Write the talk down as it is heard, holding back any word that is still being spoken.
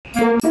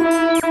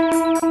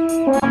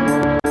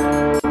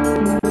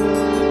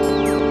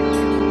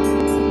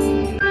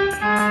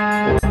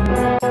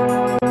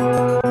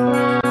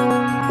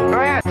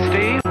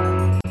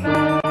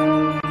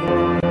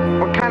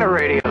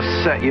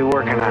got you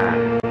working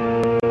on?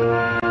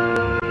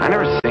 I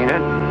never seen it.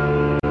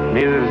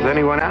 Neither does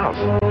anyone else.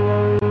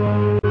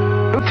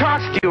 Who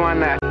talks to you on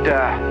that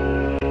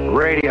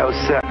radio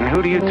set, and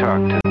who do you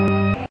talk to?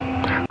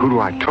 Who do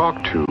I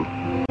talk to?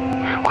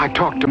 I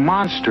talk to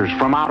monsters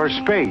from outer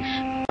space.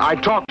 I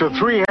talk to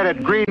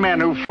three-headed green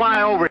men who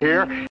fly over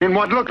here in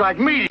what look like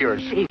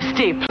meteors.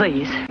 Steve,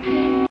 please.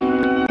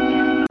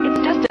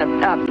 It's just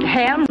a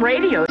ham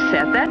radio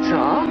set, that's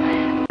all.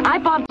 I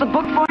bought the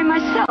book for him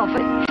myself.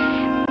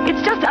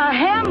 It's just a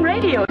ham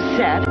radio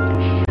set.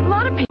 A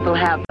lot of people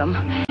have them.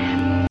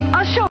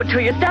 I'll show it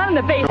to you. It's down in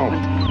the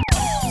basement. No.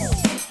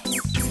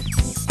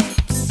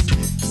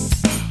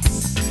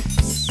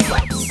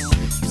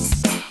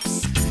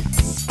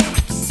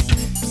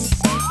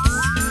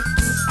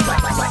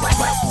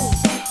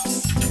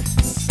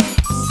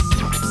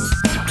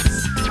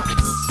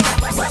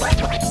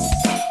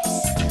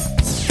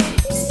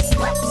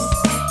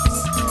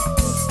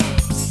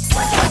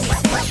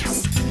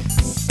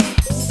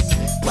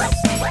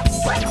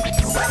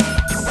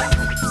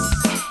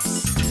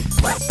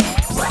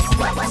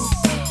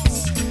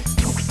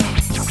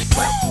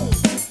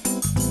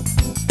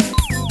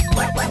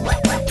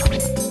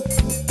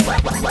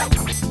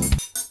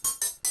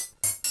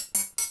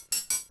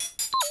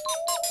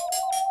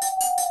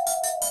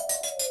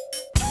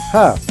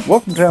 Hi,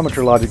 welcome to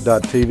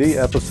AmateurLogic.tv,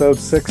 episode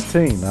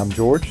 16. I'm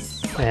George.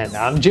 And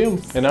I'm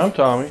Jim. And I'm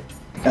Tommy.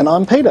 And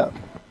I'm Peter.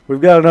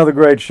 We've got another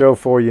great show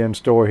for you in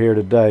store here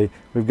today.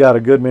 We've got a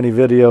good many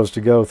videos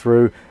to go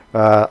through.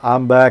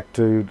 I'm back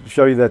to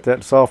show you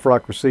that Soft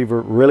Rock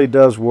receiver really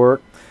does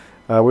work.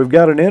 We've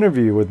got an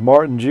interview with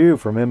Martin Jew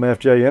from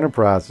MFJ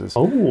Enterprises.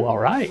 Oh, all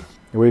right.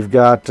 We've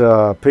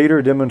got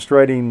Peter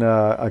demonstrating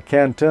a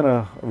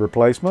Cantenna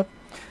replacement.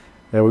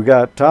 And we've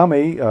got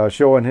Tommy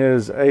showing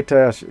his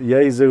ATAS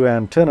Yaesu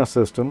antenna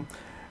system.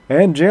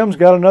 And Jim's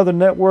got another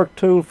network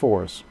tool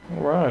for us.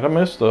 All right, I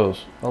missed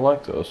those. I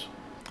like those.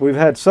 We've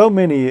had so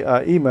many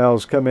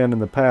emails come in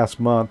the past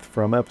month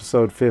from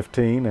episode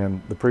 15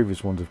 and the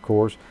previous ones, of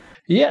course.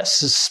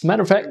 Yes, as a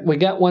matter of fact, we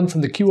got one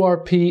from the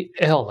QRP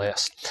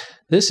LS.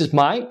 This is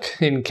Mike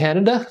in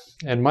Canada,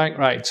 and Mike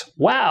writes,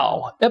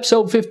 "Wow,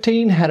 episode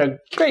 15 had a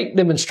great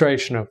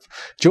demonstration of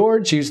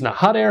George using a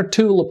hot air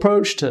tool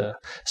approach to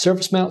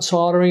surface mount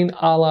soldering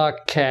a la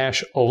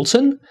Cash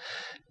Olson."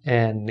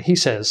 And he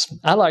says,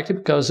 "I liked it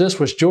because this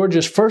was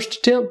George's first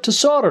attempt to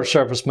solder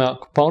surface mount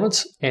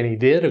components, and he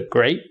did a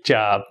great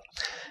job.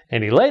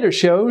 And he later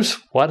shows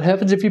what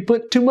happens if you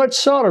put too much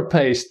solder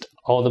paste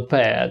on the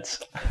pads."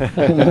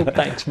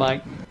 Thanks,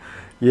 Mike.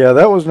 Yeah,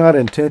 that was not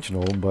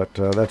intentional, but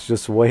that's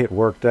just the way it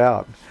worked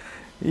out.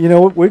 You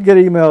know, we get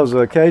emails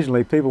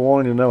occasionally, people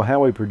wanting to know how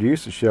we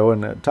produce the show,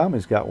 and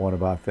Tommy's got one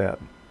about that.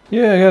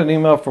 Yeah, I got an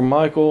email from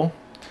Michael.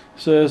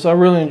 It says, "I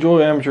really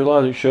enjoy Amateur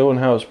Logic Show and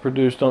how it's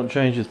produced. Don't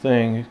change a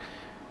thing.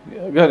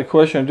 I've got a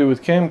question to do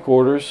with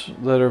camcorders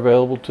that are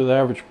available to the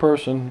average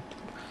person.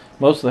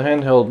 Most of the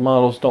handheld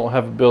models don't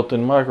have a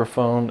built-in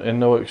microphone and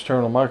no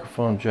external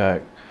microphone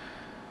jack."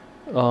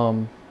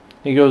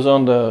 He goes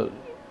on to,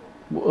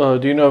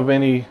 do you know of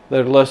any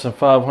that are less than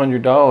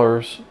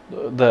 $500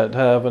 that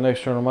have an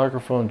external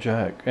microphone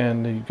jack?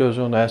 And he goes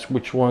on to ask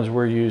which ones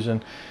we're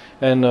using.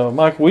 And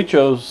Mike, we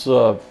chose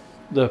the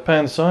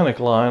Panasonic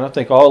line. I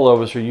think all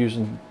of us are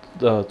using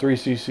the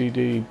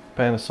 3CCD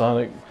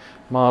Panasonic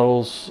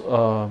models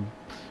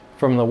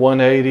from the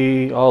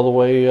 180 all the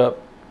way up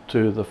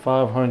to the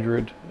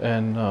 500,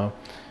 and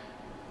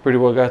pretty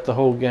well got the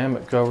whole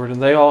gamut covered.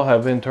 And they all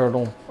have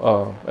internal,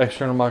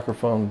 external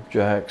microphone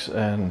jacks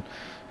and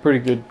pretty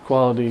good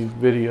quality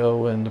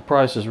video, and the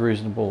price is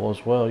reasonable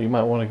as well. You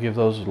might want to give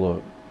those a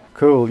look.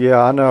 Cool. Yeah,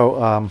 I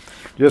know.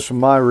 Just from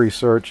my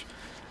research,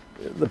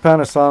 the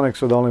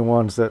Panasonics are the only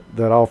ones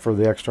that offer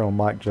the external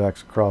mic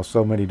jacks across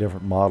so many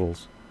different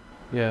models.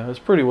 Yeah, it's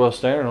pretty well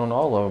standard on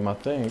all of them, I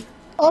think.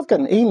 I've got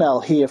an email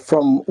here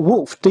from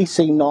Wolf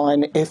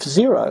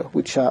DC9F0,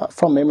 which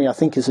from memory I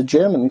think is a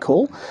German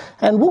call.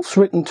 And Wolf's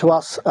written to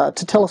us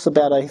to tell us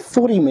about a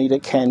 40-metre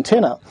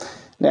Cantenna.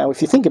 Now,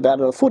 if you think about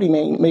it, a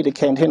 40-metre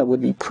Cantenna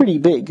would be pretty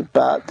big,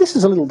 but this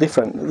is a little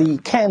different. The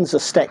cans are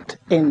stacked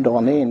end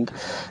on end.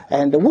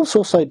 And Wolf's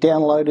also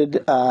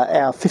downloaded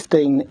our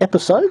 15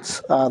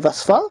 episodes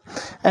thus far,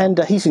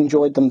 and he's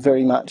enjoyed them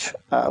very much,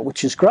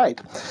 which is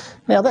great.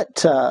 Now, that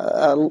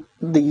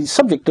the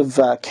subject of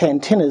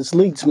Cantennas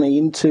leads me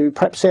into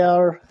perhaps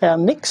our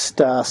next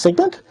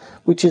segment,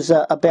 which is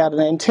about an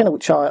antenna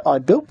which I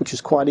built, which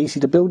is quite easy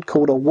to build,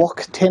 called a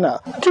Wok-tenna.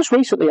 Just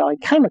recently I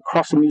came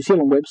across a New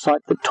Zealand website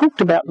that talked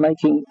about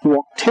making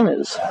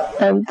Wok-tennas,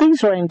 and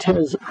these are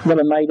antennas that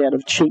are made out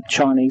of cheap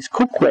Chinese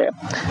cookware.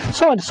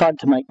 So I decided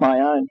to make my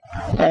own,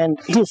 and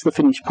here's the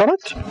finished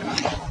product.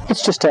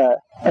 It's just a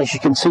as you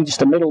can see,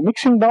 just a metal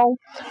mixing bowl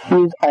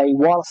with a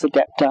wireless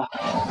adapter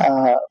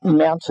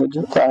mounted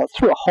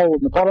through a hole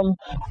in the bottom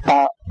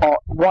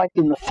right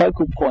in the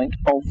focal point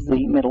of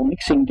the metal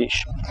mixing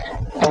dish.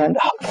 And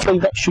hopefully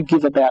that should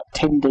give about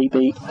 10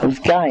 dB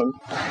of gain.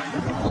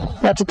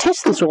 Now, to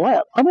test this all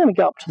out, I'm going to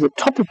go up to the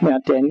top of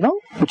Mount Dandenong,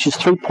 which is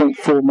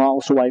 3.4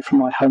 miles away from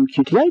my home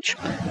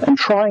QTH, and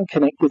try and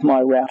connect with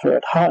my router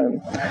at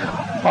home.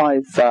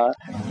 I've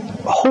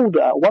hauled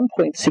a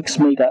 1.6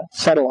 metre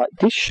satellite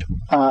dish,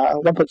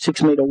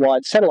 1.6 metre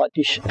wide satellite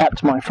dish out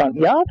to my front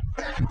yard.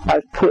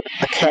 I've put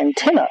a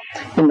cantenna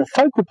in the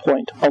focal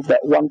point of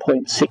that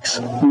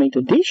 1.6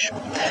 metre dish,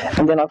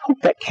 and then I've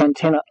hooked that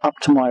cantenna up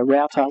to my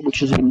router,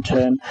 which is in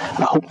turn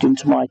hooked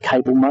into my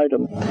cable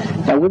modem.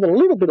 Now, with a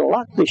little bit of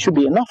luck, there should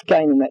be enough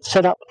gain in that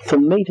setup for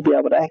me to be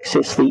able to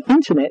access the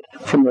internet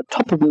from the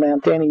top of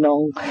Mount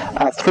Dandenong,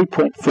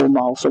 3.4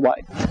 miles away.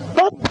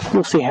 But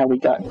we'll see how we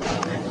go.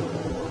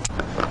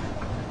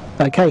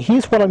 Okay,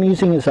 here's what I'm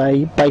using as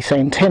a base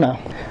antenna.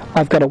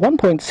 I've got a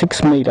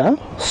 1.6 metre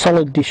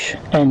solid dish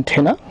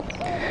antenna.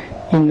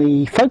 In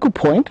the focal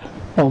point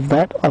of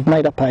that, I've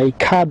made up a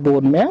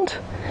cardboard mount,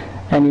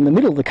 and in the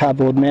middle of the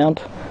cardboard mount,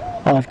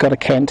 I've got a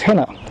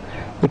cantenna.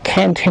 The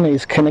cantenna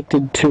is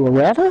connected to a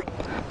router.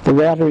 The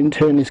router in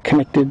turn is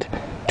connected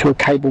to a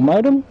cable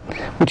modem,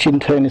 which in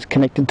turn is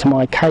connected to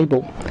my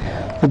cable.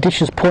 The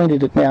dish is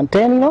pointed at Mount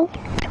Dandenong,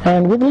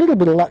 and with a little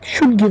bit of luck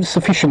should give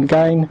sufficient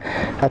gain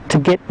to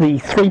get the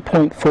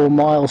 3.4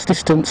 miles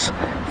distance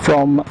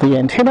from the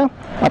antenna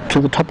up to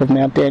the top of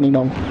Mount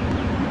Dandenong.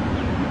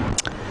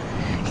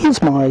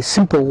 Here's my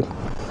simple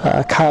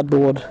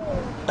cardboard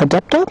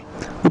adapter,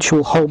 which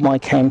will hold my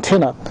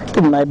cantenna.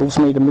 It enables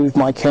me to move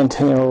my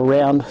cantenna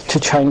around to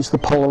change the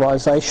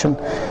polarisation.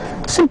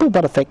 Simple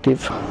but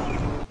effective.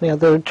 Now,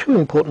 there are two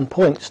important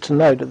points to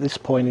note at this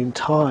point in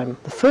time.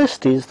 The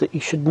first is that you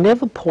should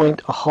never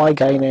point a high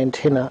gain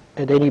antenna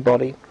at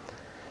anybody.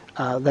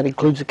 That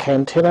includes a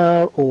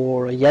cantenna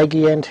or a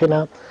Yagi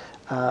antenna.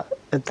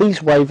 At these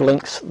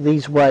wavelengths,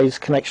 these waves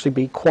can actually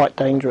be quite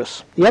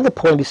dangerous. The other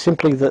point is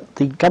simply that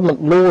the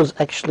government laws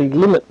actually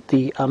limit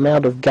the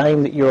amount of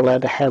gain that you're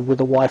allowed to have with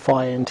a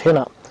Wi-Fi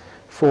antenna.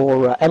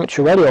 For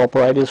amateur radio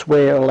operators,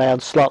 we're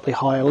allowed slightly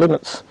higher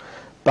limits.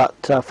 But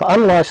for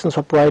unlicensed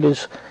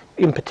operators,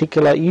 in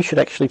particular, you should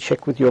actually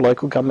check with your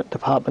local government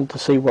department to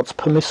see what's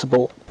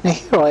permissible. Now,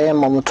 here I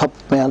am on the top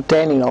of Mount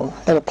Dandenong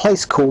at a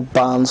place called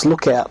Barnes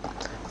Lookout.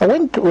 I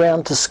went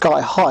around to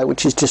Sky High,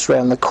 which is just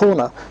round the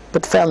corner,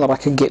 but found that I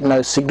could get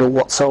no signal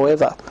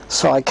whatsoever,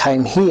 so I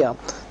came here.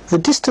 The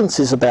distance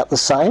is about the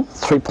same,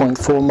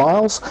 3.4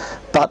 miles,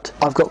 but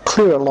I've got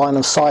clearer line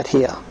of sight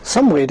here.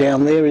 Somewhere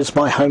down there is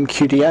my home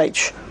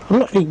QTH. I'm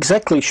not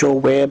exactly sure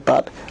where,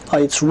 but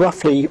it's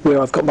roughly where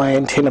I've got my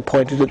antenna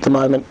pointed at the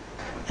moment.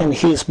 And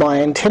here's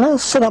my antenna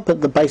set up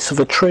at the base of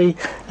a tree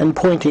and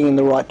pointing in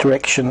the right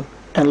direction.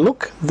 And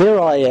look, there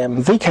I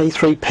am,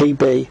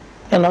 VK3PB.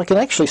 And I can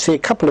actually see a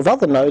couple of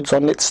other nodes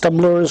on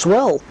NetStumbler as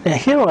well. Now,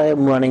 here I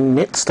am running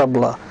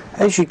NetStumbler.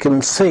 As you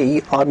can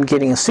see, I'm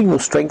getting a signal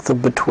strength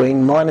of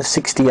between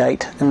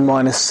 -68 and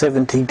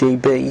 -70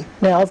 dB.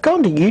 Now, I've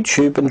gone to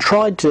YouTube and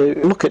tried to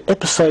look at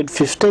episode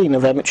 15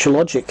 of Amateur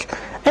Logic.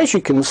 As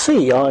you can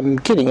see, I'm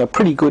getting a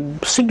pretty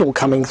good signal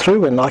coming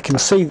through, and I can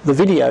see the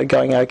video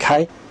going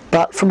okay.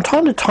 But from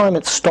time to time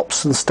it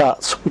stops and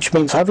starts, which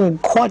means I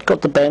haven't quite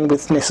got the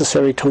bandwidth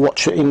necessary to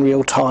watch it in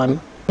real time.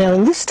 Now,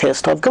 in this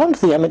test, I've gone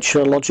to the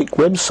Amateur Logic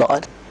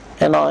website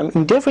and I'm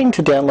endeavouring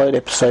to download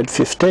episode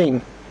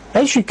 15.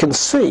 As you can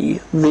see,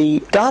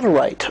 the data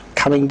rate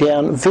coming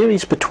down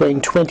varies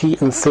between 20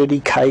 and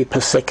 30k per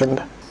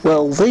second.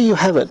 Well, there you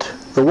have it.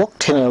 The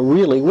Woktenna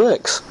really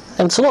works,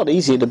 and it's a lot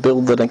easier to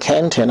build than a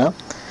cantenna.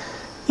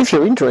 If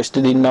you're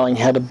interested in knowing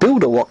how to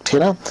build a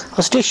Woktenna,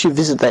 I suggest you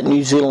visit that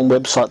New Zealand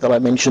website that I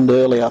mentioned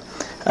earlier.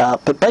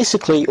 But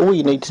basically, all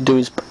you need to do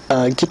is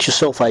get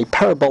yourself a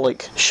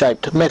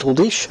parabolic-shaped metal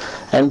dish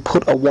and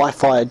put a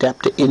Wi-Fi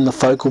adapter in the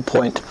focal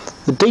point.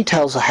 The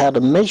details of how to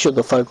measure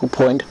the focal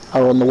point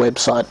are on the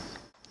website.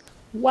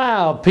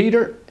 Wow,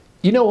 Peter.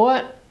 You know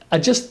what? I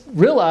just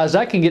realized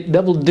I can get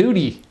double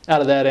duty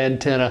out of that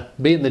antenna,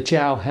 being the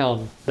chow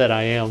hound that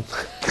I am.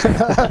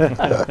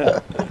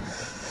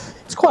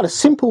 It's quite a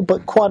simple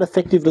but quite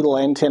effective little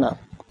antenna.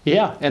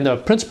 Yeah, and the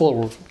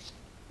principle,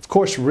 of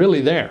course,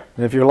 really there.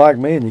 And if you're like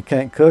me and you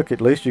can't cook, at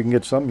least you can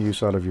get some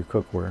use out of your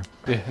cookware.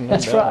 Yeah, no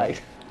That's doubt.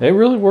 right. It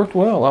really worked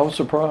well. I was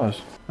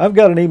surprised. I've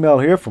got an email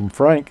here from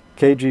Frank,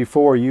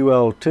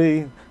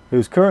 KG4ULT,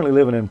 who's currently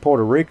living in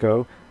Puerto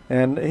Rico,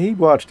 and he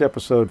watched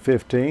episode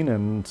 15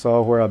 and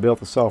saw where I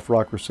built the soft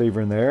rock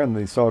receiver in there and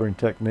the soldering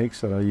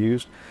techniques that I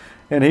used.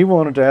 And he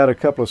wanted to add a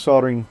couple of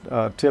soldering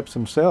tips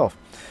himself.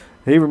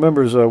 He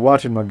remembers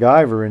watching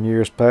MacGyver in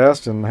years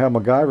past and how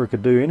MacGyver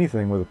could do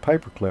anything with a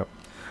paperclip.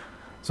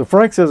 So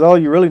Frank says all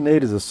you really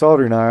need is a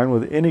soldering iron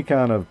with any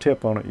kind of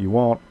tip on it you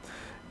want.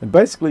 And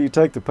basically you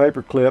take the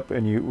paperclip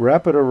and you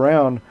wrap it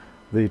around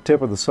the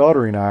tip of the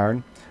soldering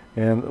iron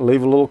and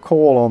leave a little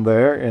coil on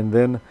there, and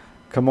then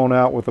come on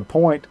out with a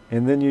point,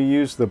 and then you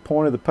use the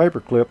point of the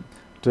paperclip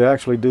to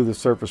actually do the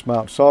surface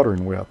mount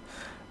soldering with.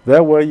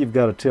 That way you've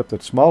got a tip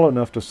that's small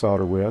enough to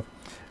solder with,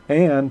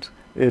 and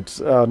it's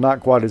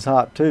not quite as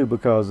hot too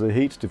because the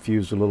heat's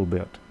diffused a little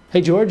bit.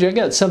 Hey George, I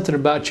got something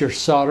about your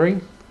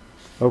soldering.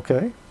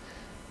 Okay.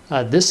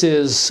 This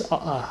is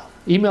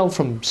email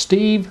from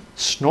Steve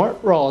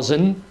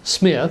Snortrosen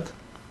Smith,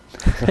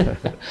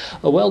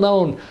 a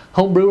well-known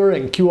homebrewer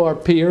and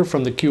QRPer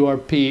from the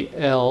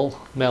QRPL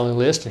mailing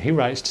list, and he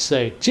writes to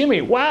say,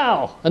 Jimmy,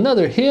 wow,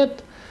 another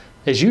hit.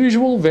 As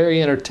usual, very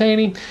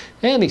entertaining,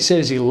 and he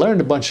says he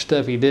learned a bunch of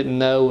stuff he didn't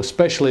know,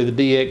 especially the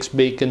DX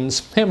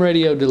beacons, Ham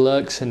Radio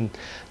Deluxe, and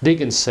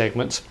Deacon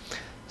segments.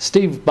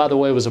 Steve, by the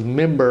way, was a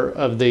member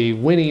of the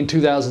winning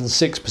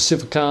 2006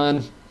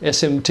 Pacificon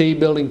SMT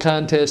building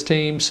contest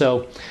team,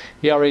 so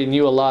he already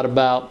knew a lot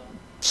about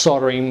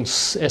soldering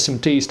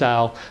SMT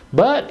style.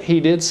 But he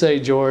did say,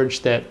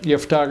 George, that your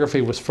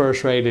photography was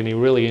first rate and he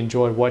really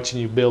enjoyed watching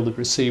you build the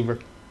receiver.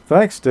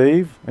 Thanks,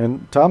 Steve.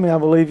 And Tommy, I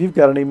believe you've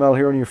got an email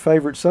here on your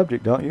favorite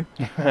subject, don't you?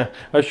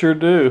 I sure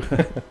do.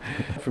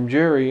 From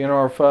Jerry,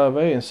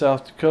 NR5A in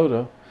South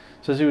Dakota.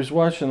 Says he was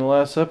watching the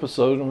last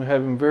episode and we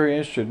have him very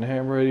interested in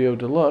Ham Radio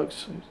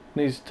Deluxe.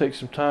 Needs to take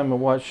some time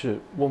and watch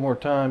it one more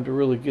time to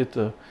really get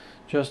the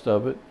gist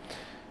of it.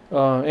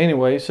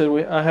 Anyway, he said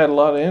I had a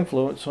lot of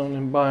influence on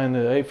him buying the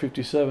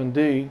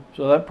 857D,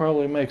 so that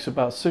probably makes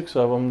about 6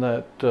 of them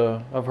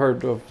that I've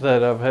heard of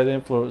that I've had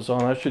influence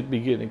on. I should be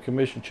getting a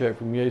commission check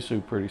from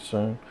Yaesu pretty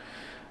soon.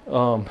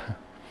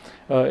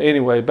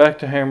 Anyway, back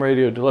to Ham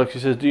Radio Deluxe. He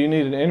says, do you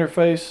need an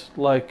interface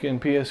like in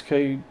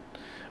PSK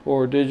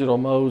or digital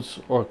modes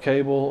or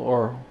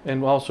cable,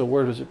 and also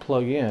where does it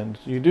plug in?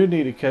 You do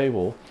need a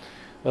cable.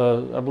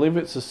 I believe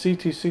it's a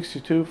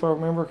CT62 if I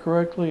remember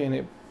correctly, and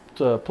it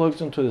plugs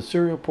into the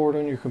serial port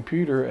on your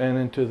computer and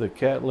into the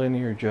Cat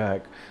linear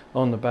jack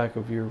on the back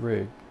of your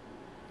rig.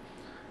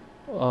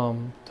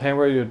 Ham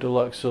Radio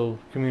Deluxe will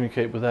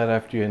communicate with that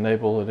after you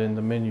enable it in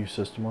the menu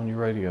system on your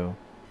radio.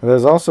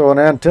 There's also an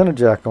antenna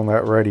jack on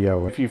that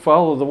radio. If you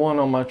follow the one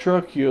on my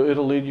truck,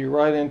 it'll lead you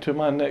right into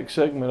my next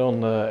segment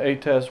on the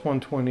ATAS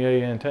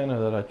 120A antenna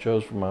that I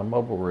chose for my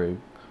mobile rig.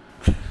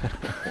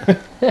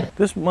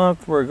 This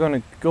month we're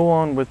going to go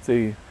on with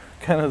the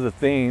kind of the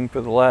theme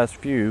for the last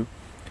few.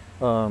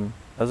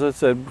 As I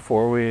said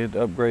before, we had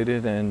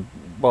upgraded and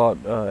bought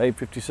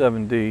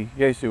 857D,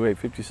 Yaesu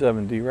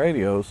 857D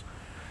radios.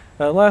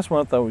 Last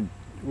month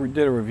we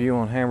did a review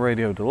on Ham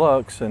Radio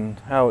Deluxe and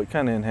how it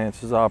kind of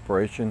enhances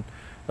operation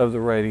of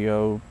the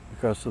radio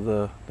because of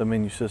the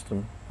menu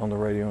system on the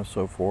radio and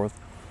so forth.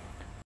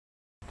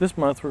 This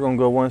month we're going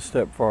to go one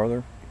step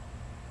farther,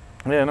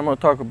 and I'm going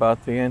to talk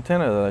about the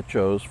antenna that I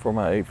chose for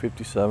my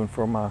 857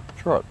 for my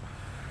truck.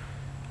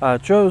 I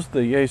chose the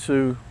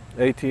Yaesu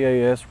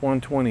ATAS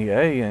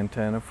 120A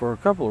antenna for a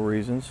couple of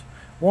reasons.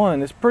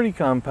 One, it's pretty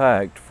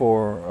compact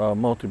for a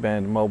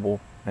multiband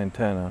mobile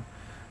antenna.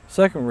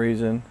 Second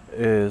reason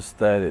is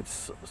that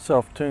it's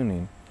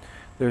self-tuning.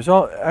 There's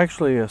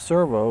actually a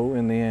servo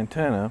in the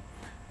antenna,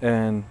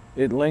 and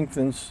it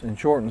lengthens and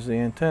shortens the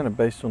antenna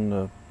based on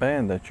the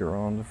band that you're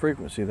on, the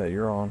frequency that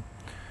you're on.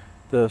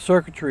 The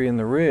circuitry in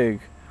the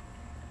rig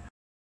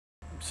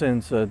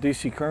sends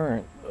DC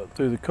current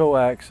through the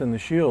coax and the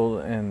shield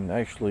and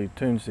actually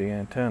tunes the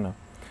antenna.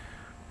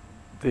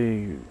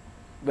 The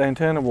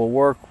antenna will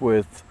work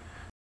with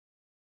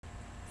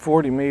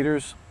 40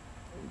 meters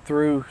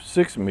through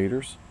 6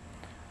 meters,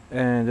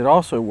 and it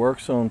also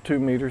works on 2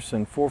 meters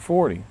and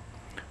 440.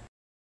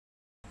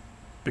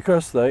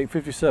 Because the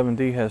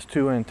 857D has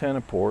 2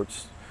 antenna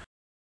ports,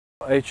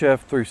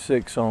 HF through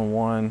 6 on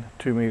one,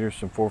 2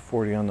 meters and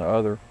 440 on the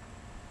other.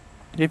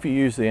 If you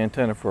use the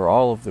antenna for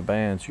all of the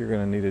bands, you're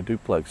going to need a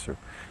duplexer.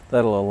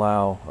 That'll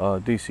allow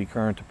DC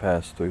current to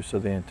pass through so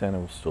the antenna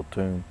will still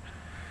tune.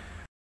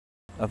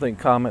 I think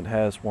Comet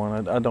has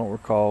one. I don't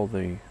recall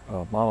the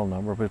model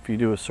number, but if you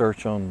do a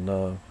search on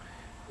the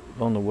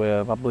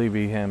web, I believe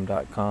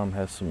eham.com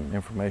has some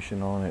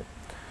information on it.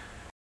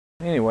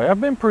 Anyway, I've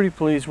been pretty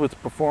pleased with the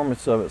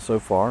performance of it so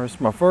far. It's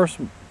my first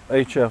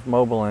HF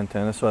mobile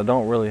antenna, so I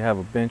don't really have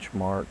a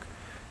benchmark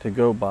to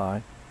go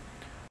by.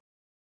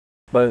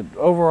 But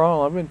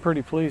overall, I've been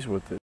pretty pleased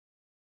with it.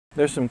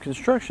 There's some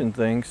construction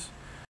things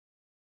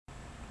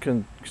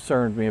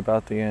concerned me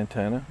about the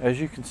antenna.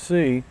 As you can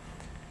see,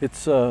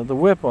 it's the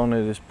whip on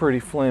it is pretty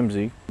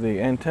flimsy.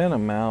 The antenna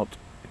mount,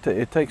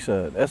 it takes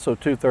a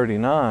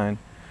SO239,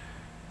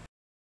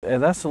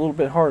 and that's a little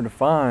bit hard to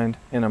find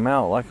in a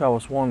mount like I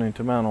was wanting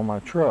to mount on my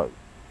truck.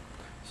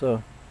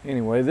 So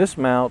anyway, this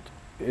mount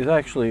is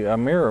actually a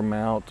mirror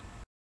mount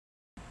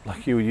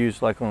like you would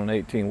use like on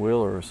an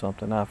 18-wheeler or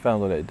something. I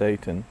found it at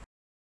Dayton.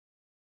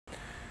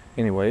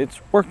 Anyway, it's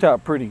worked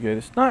out pretty good.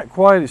 It's not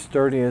quite as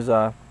sturdy as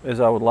I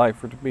would like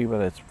for it to be,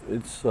 but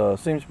it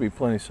seems to be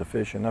plenty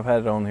sufficient. I've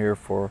had it on here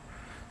for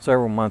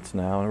several months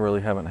now and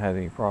really haven't had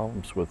any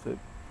problems with it.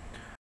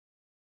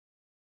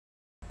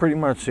 Pretty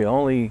much the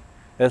only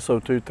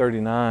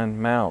SO239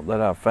 mount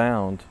that I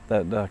found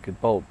that I could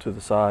bolt to the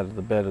side of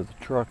the bed of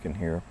the truck in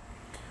here.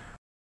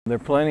 There are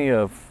plenty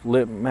of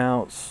lip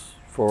mounts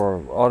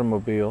for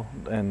automobile,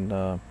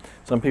 and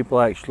some people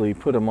actually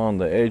put them on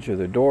the edge of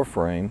their door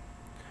frame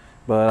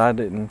but I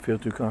didn't feel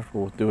too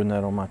comfortable with doing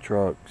that on my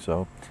truck,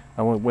 so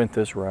I went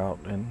this route,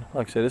 and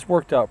like I said, it's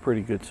worked out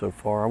pretty good so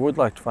far. I would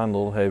like to find a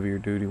little heavier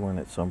duty one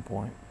at some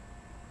point.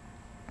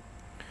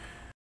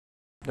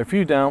 There are a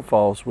few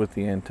downfalls with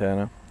the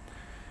antenna.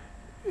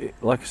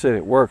 Like I said,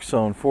 it works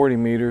on 40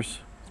 meters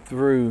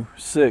through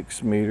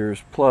 6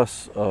 meters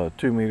plus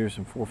 2 meters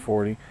and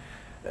 440,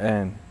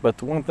 but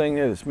the one thing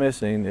that it's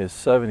missing is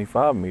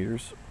 75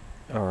 meters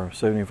or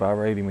 75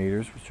 or 80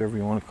 meters, whichever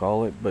you want to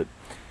call it. But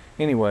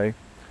anyway,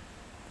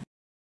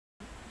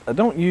 I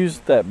don't use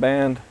that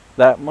band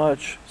that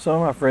much. Some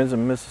of my friends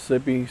in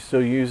Mississippi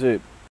still use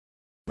it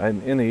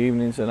in the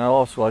evenings, and I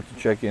also like to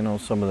check in on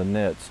some of the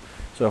nets.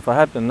 So if I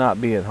happen to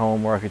not be at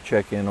home where I could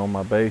check in on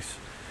my base,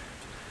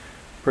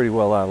 pretty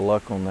well out of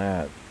luck on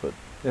that. But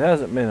it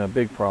hasn't been a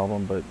big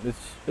problem, but it's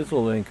a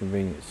little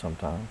inconvenient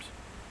sometimes.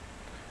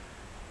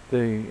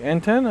 The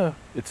antenna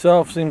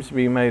itself seems to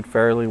be made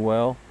fairly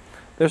well.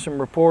 There's some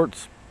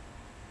reports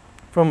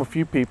from a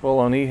few people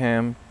on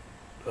eHAM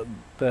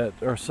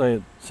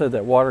that said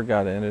that water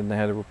got in it and they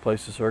had to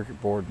replace the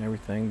circuit board and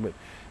everything, but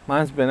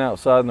mine's been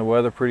outside in the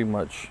weather pretty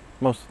much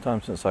most of the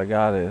time since I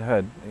got it. It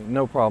had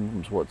no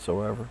problems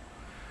whatsoever.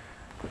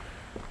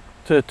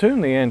 To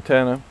tune the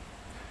antenna,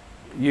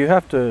 you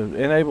have to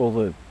enable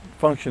the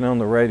function on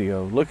the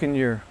radio. Look in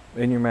your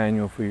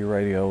manual for your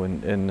radio,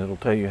 and it'll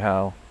tell you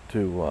how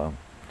to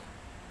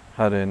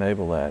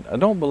enable that. I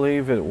don't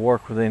believe it'll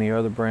work with any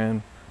other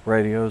brand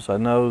radios. I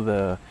know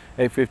the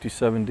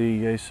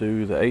 857D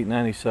Yaesu, the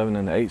 897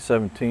 and the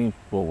 817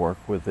 will work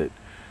with it.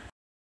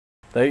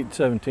 The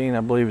 817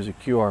 I believe is a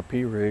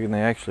QRP rig, and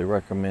they actually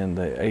recommend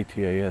the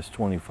ATAS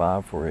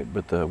 25 for it,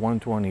 but the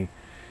 120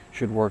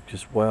 should work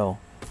just well.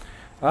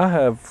 I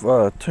have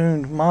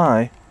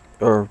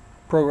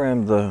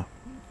programmed the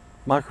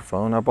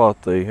microphone. I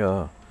bought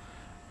the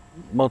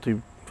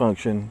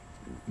multi-function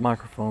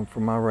microphone for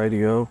my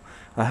radio.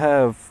 I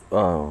have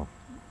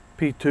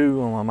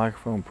P2 on my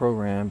microphone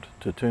programmed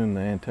to tune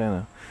the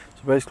antenna.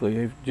 So basically,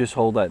 you just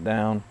hold that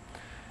down.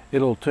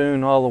 It'll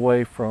tune all the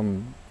way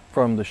from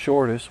the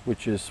shortest,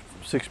 which is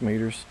 6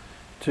 meters,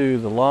 to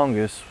the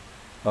longest,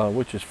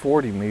 which is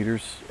 40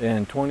 meters,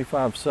 in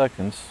 25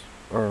 seconds,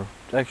 or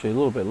actually a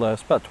little bit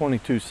less, about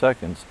 22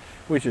 seconds,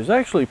 which is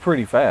actually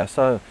pretty fast.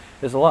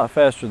 It's a lot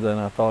faster than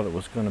I thought it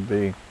was going to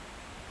be.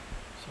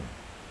 So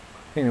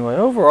anyway,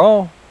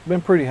 overall,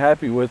 been pretty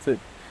happy with it.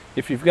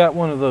 If you've got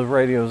one of those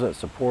radios that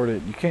support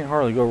it, you can't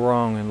hardly go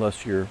wrong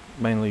unless you're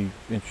mainly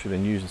interested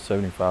in using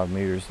 75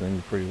 meters, then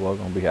you're pretty well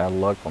going to be out of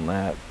luck on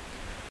that.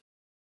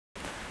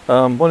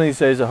 One of these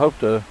days I hope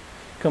to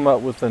come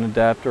up with an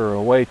adapter or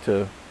a way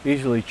to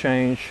easily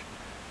change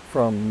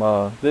from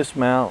this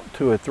mount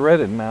to a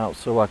threaded mount,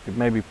 so I could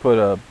maybe put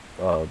a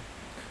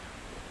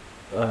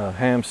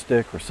ham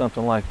stick or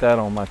something like that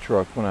on my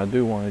truck when I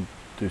do want to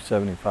do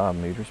 75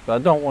 meters. But I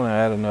don't want to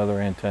add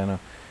another antenna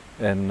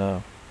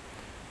to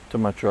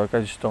my truck.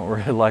 I just don't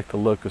really like the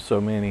look of so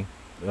many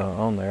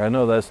on there. I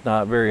know that's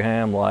not very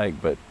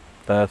ham-like, but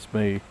that's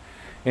me.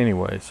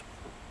 Anyways,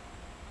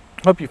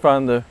 hope you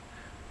find the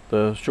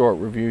short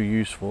review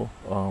useful.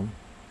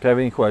 If you have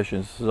any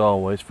questions, as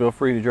always, feel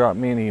free to drop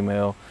me an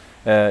email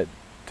at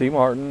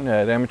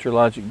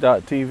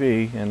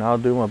tmartin@amateurlogic.tv, and I'll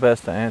do my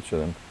best to answer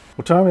them.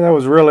 Well, Tommy, that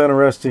was a real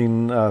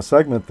interesting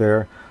segment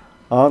there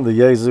on the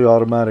Yaesu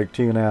automatic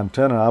tune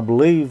antenna. I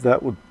believe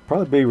that would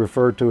probably be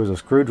referred to as a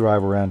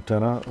screwdriver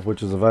antenna,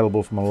 which is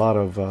available from a lot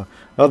of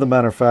other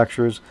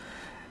manufacturers,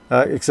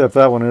 except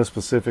that one is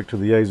specific to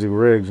the Yaesu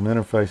rigs and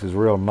interfaces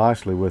real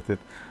nicely with it.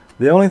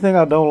 The only thing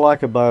I don't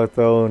like about it,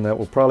 though, and that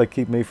will probably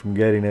keep me from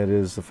getting it,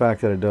 is the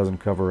fact that it doesn't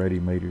cover 80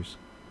 meters.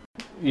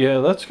 Yeah,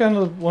 that's kind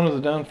of one of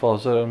the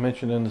downfalls that I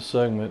mentioned in the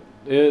segment.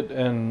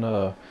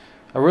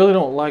 I really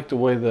don't like the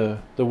way the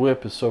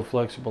whip is so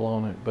flexible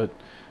on it, but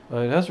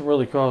it hasn't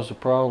really caused a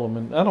problem.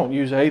 And I don't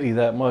use 80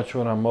 that much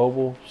when I'm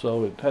mobile,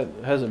 so it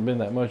hasn't been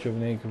that much of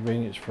an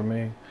inconvenience for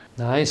me.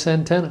 Nice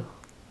antenna.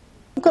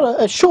 I've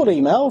got a short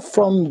email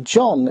from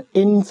John,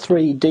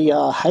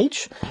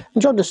 N3DRH.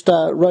 And John just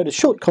wrote a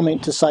short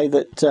comment to say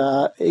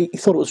that he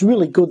thought it was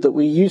really good that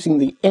we're using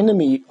the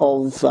enemy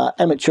of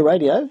amateur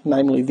radio,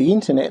 namely the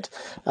internet,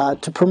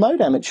 to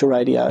promote amateur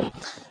radio.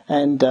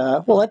 And,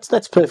 well,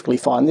 that's perfectly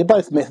fine. They're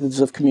both methods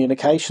of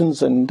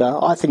communications, and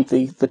I think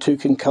the two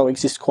can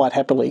coexist quite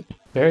happily.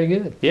 Very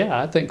good.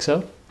 Yeah, I think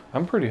so.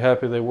 I'm pretty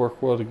happy they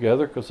work well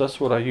together, because that's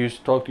what I use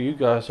to talk to you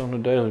guys on a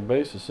daily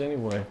basis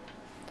anyway.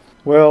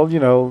 Well, you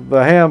know,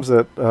 the hams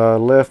that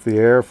left the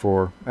air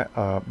for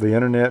the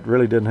internet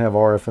really didn't have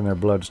RF in their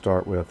blood to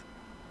start with.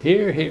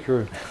 Here,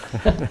 here.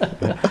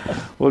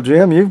 Well,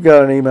 Jim, you've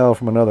got an email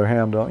from another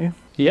ham, don't you?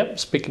 Yep,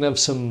 speaking of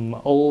some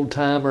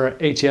old-timer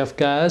HF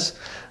guys,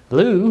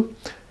 Lou,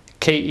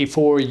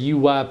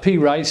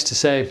 KE4UYP, writes to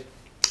say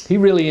he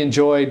really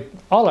enjoyed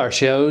all our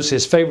shows.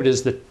 His favorite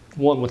is the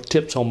one with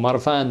tips on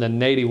modifying the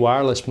Nady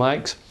wireless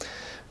mics.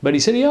 But he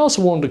said he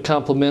also wanted to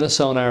compliment us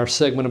on our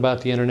segment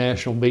about the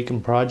International Beacon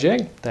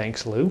Project.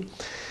 Thanks, Lou.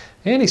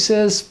 And he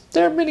says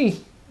there are many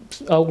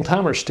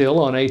old-timers still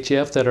on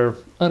HF that are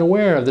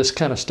unaware of this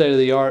kind of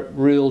state-of-the-art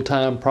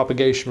real-time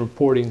propagation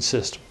reporting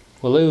system.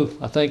 Well, Lou,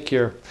 I think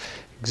you're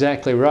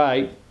exactly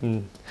right,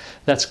 and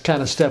that's the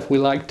kind of stuff we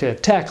like to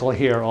tackle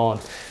here on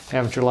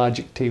Amateur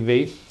Logic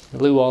TV.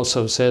 Lou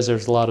also says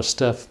there's a lot of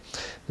stuff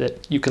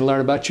that you can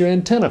learn about your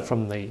antenna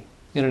from the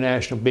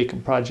International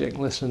Beacon Project.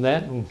 Listen to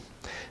that, and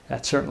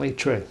that's certainly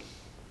true.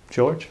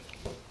 George?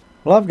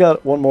 Well, I've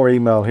got one more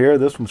email here.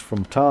 This one's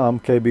from Tom,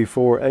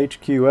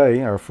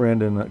 KB4HQA, our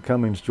friend in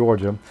Cummings,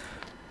 Georgia.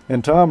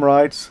 And Tom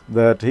writes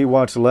that he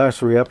watched the last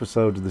 3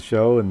 episodes of the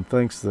show and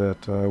thinks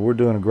that we're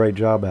doing a great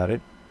job at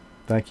it.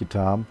 Thank you,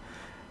 Tom.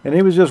 And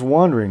he was just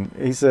wondering,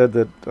 he said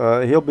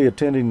that he'll be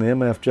attending the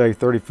MFJ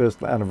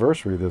 35th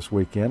anniversary this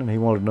weekend, and he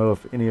wanted to know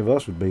if any of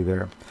us would be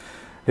there.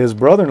 His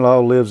brother-in-law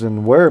lives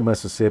in Ware,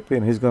 Mississippi,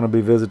 and he's going to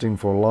be visiting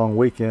for a long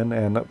weekend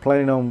and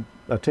planning on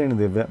attending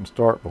the event in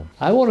Starkville.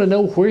 I want to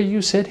know where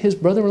you said his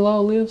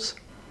brother-in-law lives?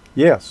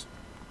 Yes.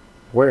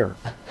 Where?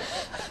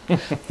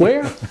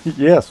 Where?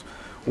 Yes.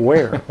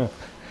 Where?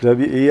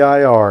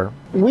 W-E-I-R.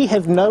 We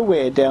have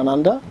nowhere down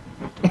under.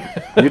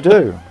 You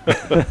do.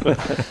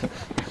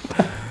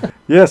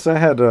 Yes, I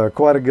had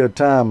quite a good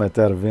time at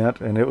that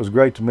event, and it was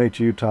great to meet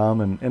you, Tom,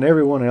 and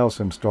everyone else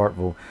in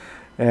Starkville.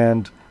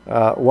 And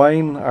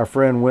Wayne, our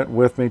friend, went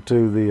with me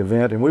to the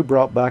event, and we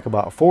brought back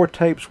about 4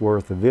 tapes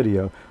worth of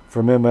video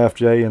from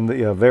MFJ and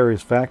the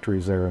various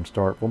factories there in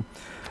Starkville.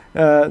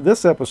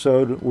 This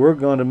episode, we're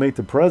going to meet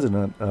the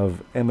president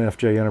of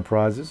MFJ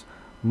Enterprises,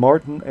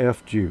 Martin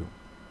F. Jew.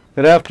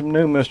 Good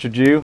afternoon, Mr.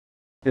 Jew.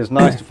 It's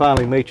nice to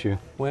finally meet you.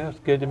 Well, it's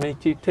good to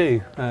meet you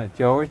too,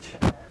 George.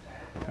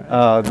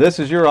 This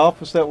is your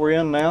office that we're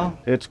in now.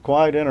 It's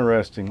quite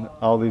interesting,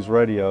 all these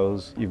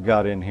radios you've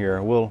got in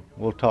here. We'll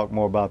talk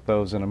more about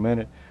those in a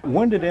minute.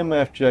 When did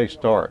MFJ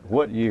start?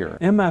 What year?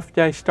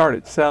 MFJ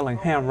started selling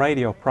ham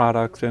radio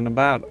products in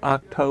about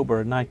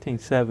October of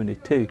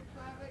 1972.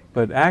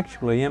 But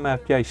actually,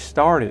 MFJ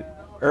started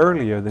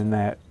earlier than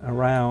that,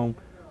 around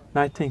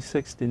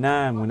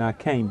 1969, when I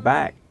came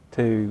back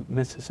to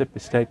Mississippi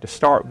State, to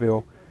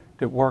Starkville,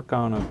 to work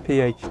on a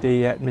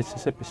PhD at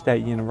Mississippi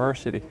State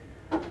University.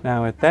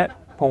 Now, at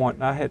that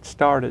point, I had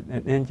started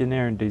an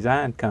engineering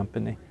design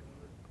company,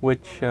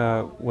 which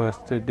was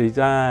to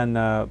design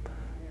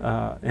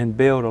and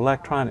build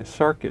electronic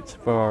circuits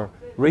for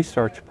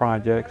research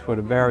projects for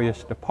the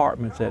various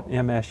departments at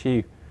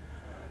MSU.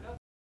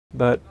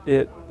 But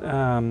it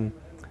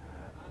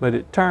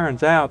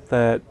turns out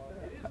that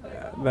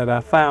I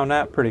found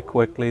out pretty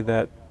quickly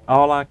that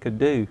all I could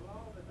do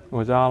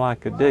was all I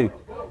could do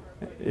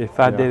if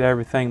I did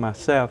everything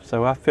myself.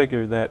 So I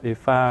figured that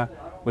if I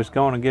was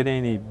going to get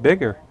any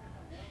bigger,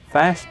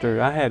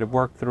 faster, I had to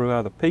work through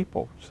other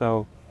people.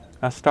 So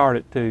I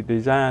started to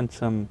design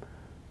some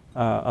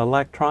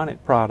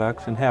electronic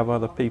products and have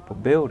other people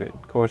build it.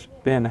 Of course,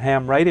 being a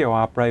ham radio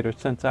operator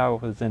since I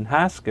was in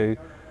high school,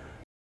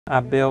 I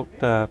built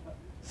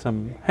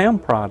some ham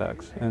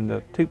products, and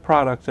the 2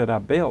 products that I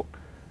built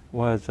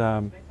was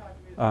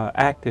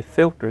active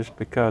filters,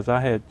 because I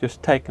had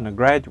just taken a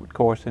graduate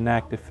course in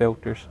active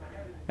filters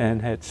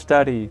and had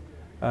studied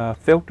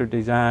filter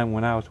design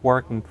when I was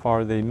working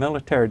for the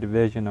military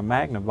division of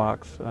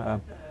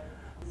Magnavox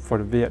for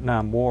the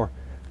Vietnam War.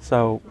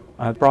 So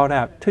I brought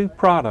out 2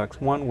 products.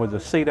 One was a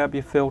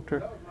CW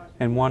filter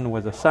and one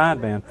was a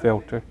sideband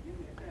filter.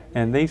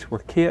 And these were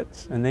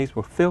kits and these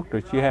were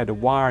filters you had to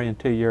wire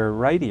into your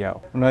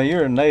radio. Now,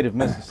 you're a native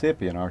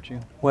Mississippian, aren't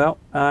you? Well,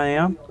 I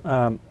am.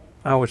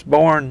 I was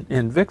born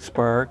in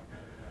Vicksburg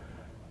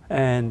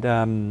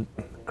and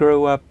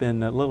grew up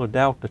in a little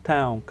delta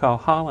town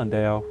called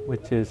Hollandale,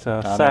 which is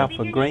south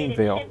of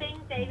Greenville.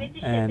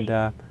 And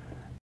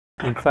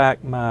in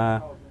fact,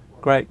 my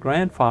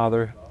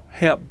great-grandfather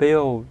helped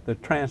build the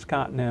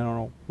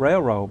Transcontinental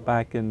Railroad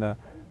back in the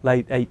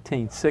late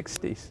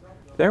 1860s.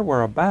 There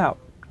were about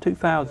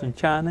 2,000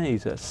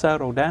 Chinese that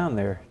settled down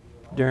there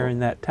during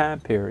that time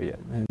period,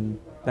 and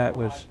that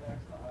was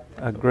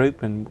a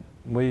group, and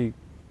we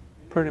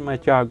pretty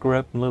much all grew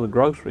up in little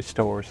grocery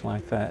stores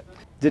like that.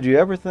 Did you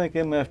ever think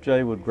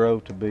MFJ would grow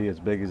to be as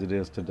big as it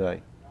is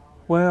today?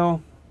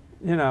 Well,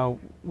 you know,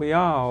 we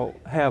all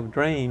have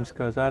dreams,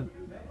 because I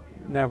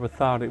never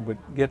thought it would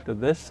get to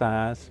this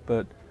size,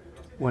 but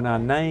when I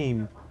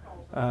named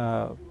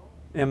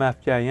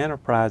MFJ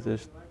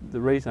Enterprises,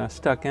 the reason I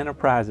stuck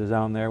Enterprises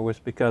on there was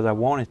because I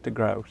wanted to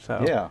grow.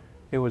 So yeah,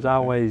 it was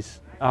always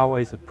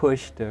a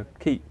push to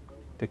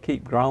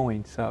keep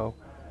growing. So,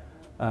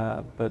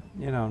 but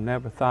you know,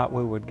 never thought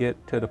we would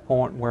get to the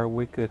point where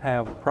we could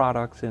have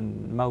products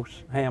in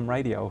most ham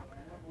radio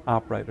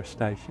operator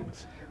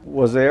stations.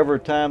 Was there ever a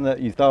time that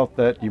you thought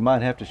that you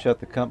might have to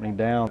shut the company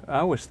down?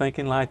 I was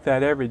thinking like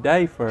that every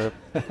day for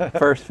the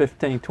first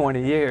 15,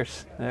 20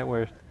 years. There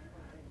were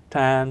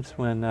times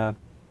when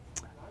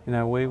you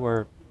know, we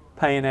were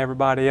paying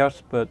everybody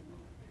else but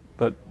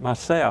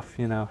myself,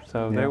 you know.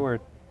 So yeah. There were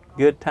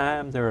good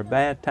times, there were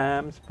bad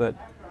times, but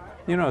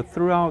you know,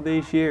 through all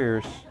these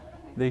years,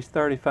 these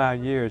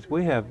 35 years,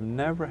 we have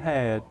never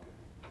had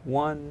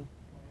one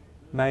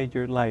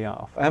major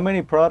layoff. How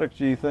many products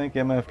do you think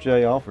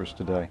MFJ offers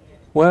today?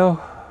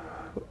 Well,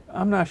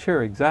 I'm not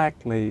sure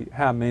exactly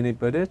how many,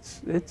 but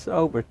it's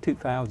over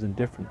 2,000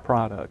 different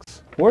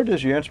products. Where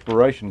does your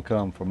inspiration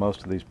come for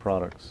most of these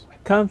products?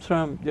 It comes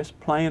from just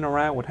playing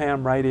around with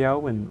ham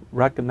radio and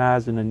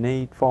recognizing a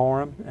need for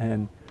them,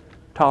 and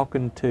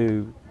talking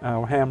to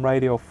our ham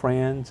radio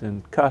friends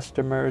and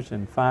customers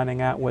and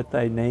finding out what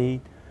they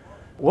need.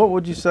 What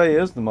would you say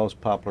is the most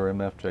popular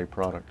MFJ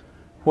product?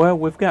 Well,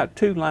 we've got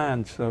two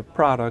lines of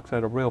products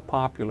that are real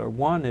popular.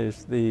 One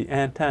is the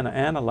antenna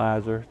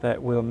analyzer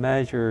that will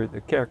measure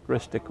the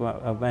characteristic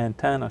of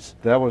antennas.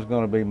 That was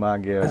going to be my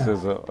guess.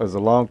 As a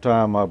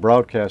longtime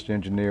broadcast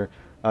engineer,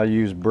 I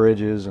use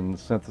bridges and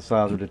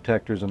synthesizer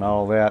detectors and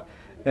all that,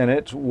 and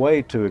it's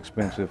way too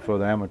expensive for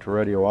the amateur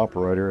radio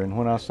operator. And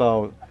when I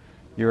saw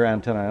your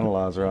antenna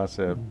analyzer, I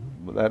said,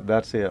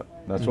 that's it.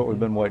 That's what we've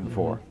been waiting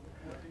for.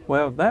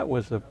 Well, that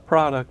was a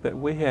product that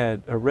we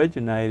had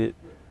originated,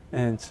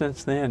 and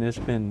since then it's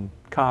been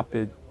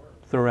copied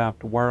throughout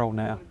the world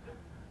now.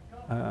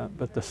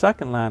 But the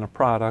second line of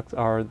products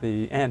are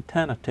the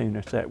antenna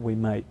tuners that we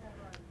make.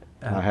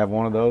 I have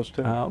one of those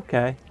too.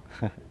 Okay.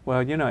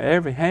 Well, you know,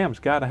 every ham's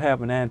got to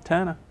have an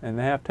antenna, and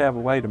they have to have a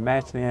way to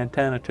match the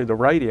antenna to the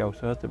radio,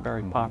 so that's a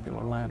very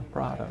popular line of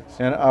products.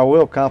 And I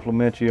will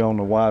compliment you on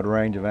the wide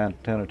range of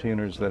antenna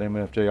tuners that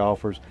MFJ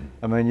offers.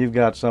 I mean, you've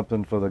got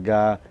something for the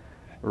guy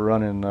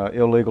running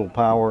illegal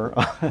power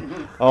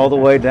all the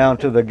way down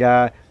to the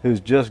guy who's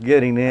just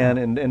getting in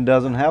and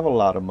doesn't have a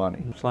lot of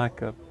money. It's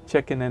like a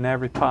chicken in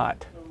every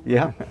pot.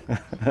 Yeah.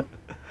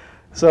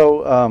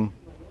 So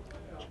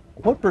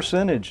what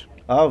percentage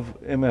of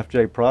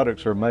MFJ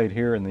products are made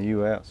here in the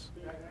U.S.?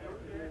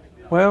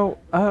 Well,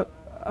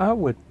 I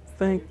would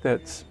think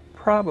that's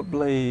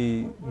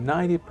probably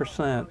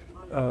 90%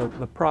 of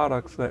the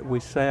products that we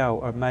sell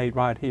are made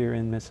right here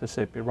in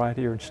Mississippi, right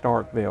here in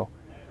Starkville.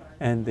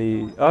 And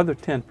the other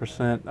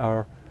 10%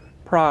 are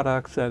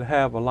products that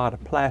have a lot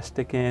of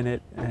plastic in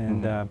it,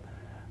 and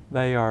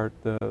they are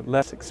the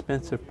less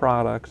expensive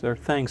products. They're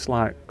things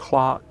like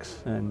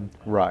clocks and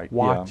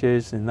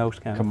watches and those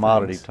kind of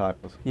commodity things.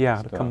 type of Yeah,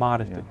 stuff. the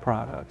commodity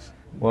products.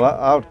 Well,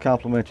 I would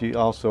compliment you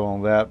also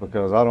on that,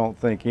 because I don't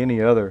think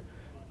any other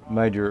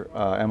major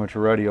amateur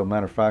radio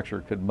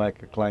manufacturer could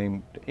make a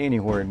claim to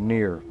anywhere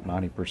near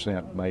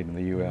 90% made in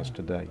the U.S.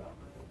 today.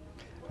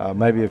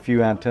 Maybe a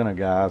few antenna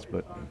guys,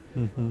 but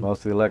most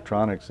of the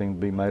electronics seem to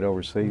be made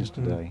overseas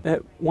today.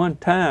 At one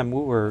time,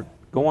 we were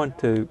going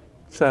to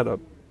set a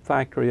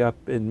factory up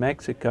in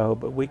Mexico,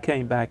 but we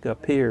came back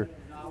up here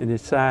and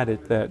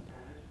decided that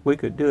we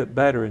could do it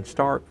better in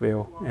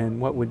Starkville. And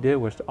what we did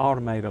was to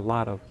automate a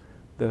lot of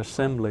the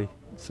assembly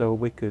so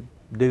we could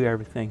do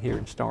everything here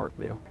in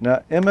Starkville.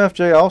 Now,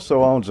 MFJ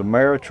also owns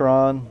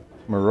Ameritron,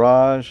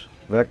 Mirage,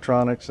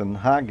 Vectronics, and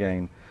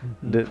High-Gain.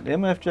 Did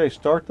MFJ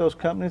start those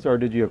companies, or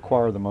did you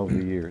acquire them over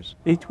the years?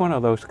 Each one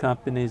of those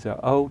companies are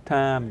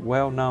old-time,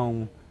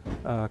 well-known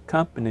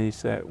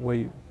companies that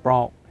we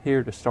brought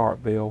here to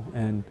Starkville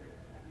and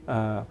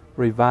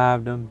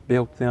revived them,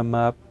 built them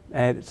up,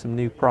 added some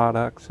new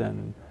products,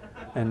 and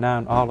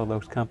now all of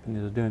those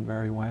companies are doing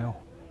very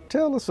well.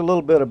 Tell us a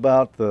little bit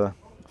about the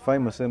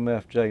famous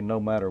MFJ No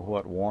Matter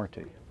What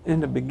warranty. In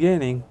the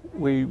beginning,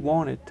 we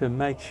wanted to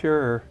make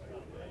sure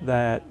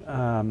that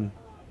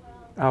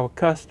our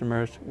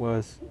customers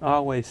was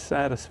always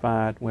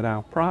satisfied with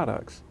our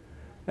products.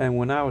 And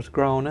when I was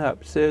growing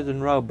up, Sears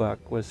and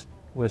Roebuck was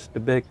the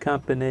big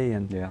company,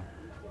 and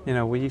you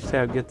know, we used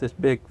to get this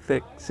big,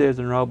 thick Sears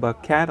and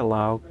Roebuck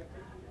catalog,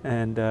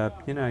 and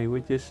you know,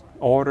 we just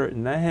order it,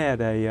 and they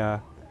had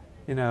a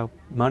you know,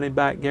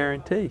 money-back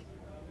guarantee.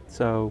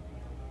 So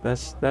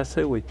that's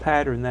who we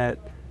patterned that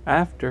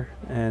after.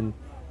 And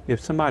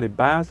if somebody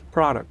buys a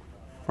product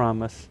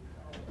from us,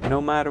 no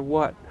matter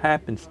what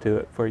happens to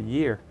it for a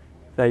year,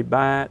 they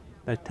buy it,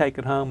 they take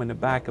it home in the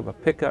back of a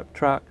pickup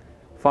truck,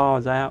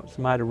 falls out,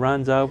 somebody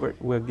runs over it,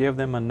 we'll give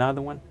them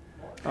another one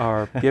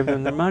or give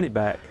them their money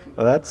back.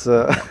 Well,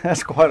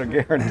 that's quite a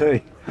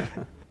guarantee.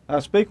 I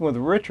was speaking with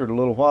Richard a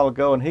little while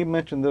ago, and he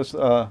mentioned this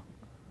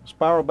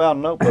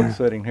spiral-bound notebook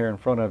sitting here in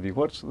front of you.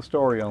 What's the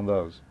story on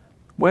those?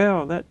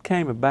 Well, that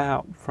came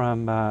about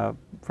from my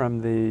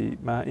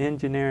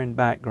engineering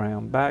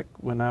background. Back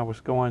when I was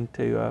going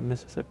to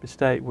Mississippi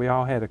State, we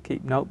all had to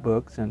keep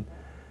notebooks, and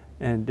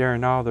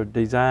during all the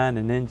design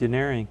and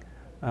engineering,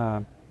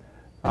 I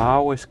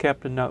always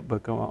kept a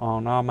notebook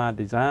on all my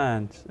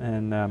designs,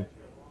 and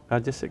I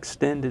just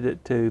extended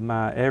it to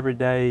my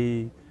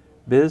everyday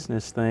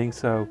business thing.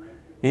 So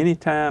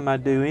anytime I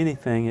do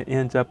anything, it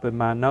ends up in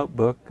my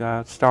notebook.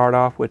 I start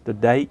off with the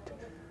date,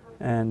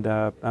 and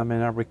I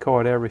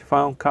record every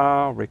phone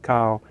call,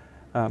 recall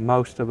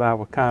most of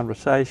our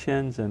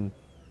conversations, and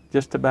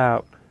just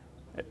about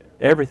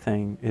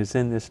everything is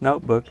in this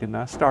notebook. And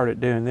I started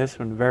doing this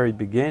from the very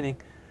beginning.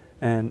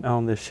 And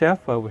on this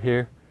shelf over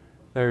here,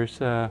 there's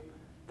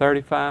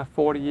 35,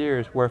 40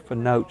 years worth of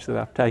notes that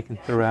I've taken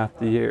throughout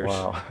the years.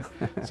 Wow.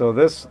 So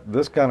this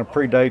kind of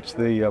predates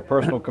the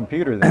personal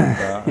computer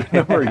then, a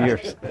number of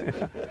years.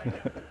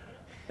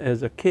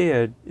 as a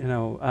kid, you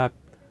know, I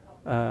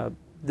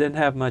didn't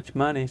have much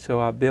money, so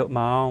I built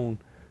my own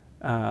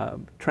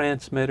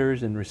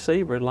transmitters and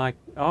receiver like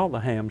all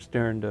the hams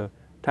during the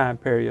time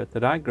period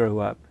that I grew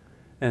up.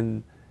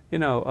 And you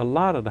know, a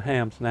lot of the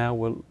hams now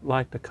will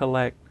like to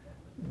collect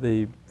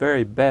the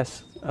very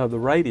best of the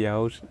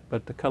radios,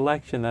 but the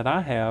collection that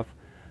I have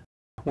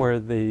were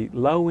the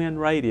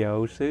low-end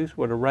radios. These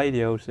were the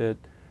radios that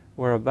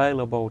were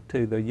available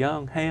to the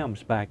young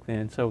hams back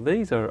then. So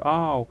these are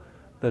all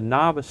the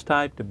novice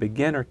type, the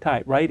beginner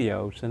type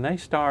radios, and they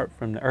start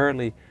from the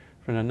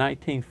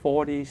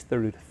 1940s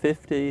through the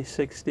 50s,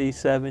 60s,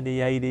 70s,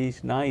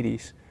 80s,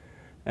 90s.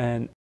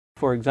 And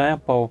for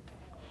example,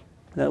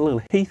 that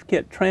little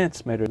Heathkit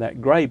transmitter,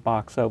 that gray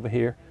box over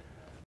here,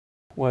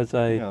 was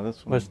that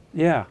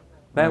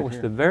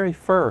was the very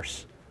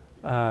first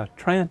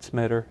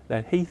transmitter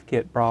that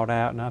Heathkit brought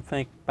out, and I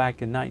think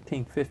back in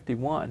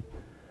 1951.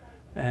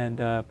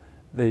 And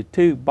the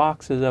two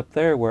boxes up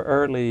there were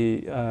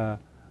early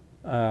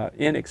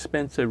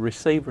inexpensive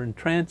receiver and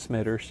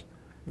transmitters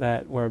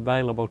that were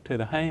available to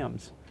the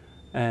hams.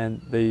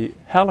 And the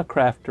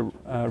Helicrafter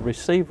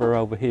receiver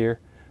over here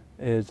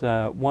is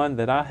one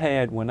that I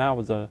had when I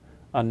was a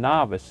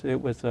novice.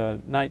 It was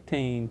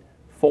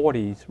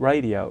 1940s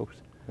radios.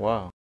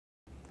 Wow.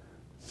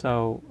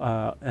 So,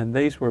 and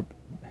these were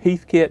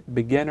Heathkit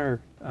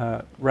beginner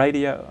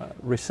radio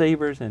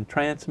receivers and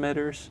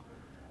transmitters,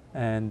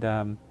 and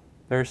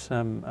there's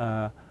some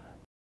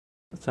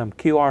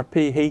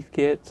QRP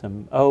Heathkit,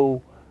 some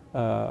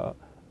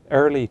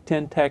early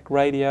Ten-Tec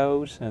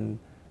radios, and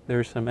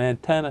there's some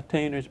antenna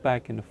tuners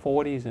back in the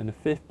 40s and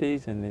the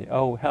 50s, and the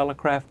old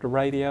Helicrafter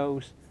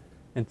radios,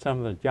 and some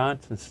of the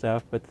Johnson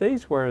stuff. But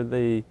these were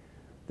the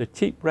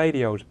cheap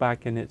radios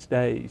back in its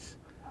days.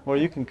 Well,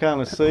 you can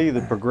kind of see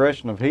the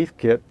progression of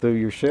Heathkit through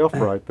your shelf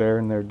right there,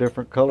 and their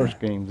different color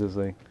schemes as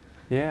they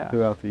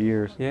throughout the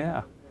years.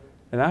 Yeah,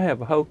 and I have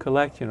a whole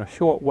collection of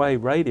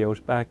shortwave radios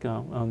back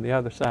on the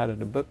other side of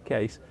the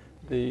bookcase.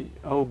 The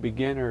old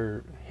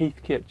beginner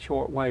Heathkit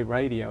shortwave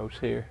radios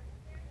here.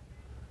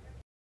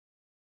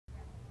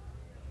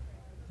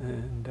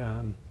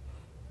 And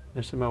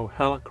there's some old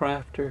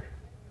Helicrafter.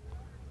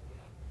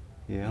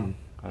 Yeah,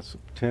 that's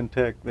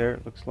Ten-Tec there,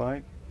 it looks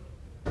like.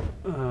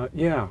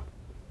 Yeah,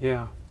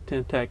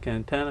 Ten-Tec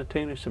antenna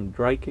tuner, some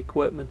Drake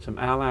equipment, some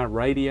Ally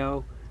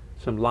radio,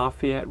 some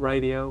Lafayette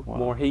radio,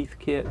 more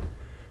Heathkit.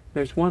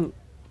 There's one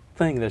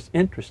thing that's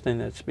interesting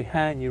that's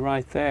behind you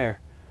right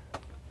there.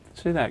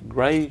 See that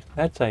gray?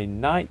 That's a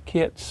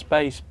Night-Kit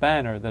space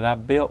banner that I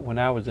built when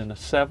I was in the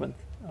 7th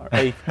or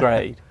 8th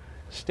grade.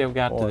 Still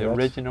got the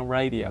original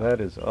radio. That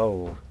is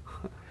old.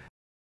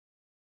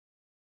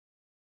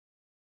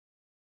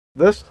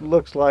 This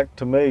looks like,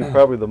 to me,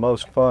 probably the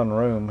most fun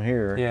room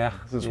here. Yeah.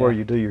 This is where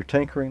you do your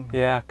tinkering?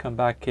 Yeah, I come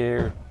back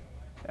here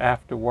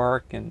after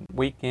work and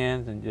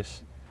weekends and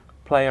just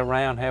play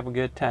around, have a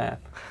good time.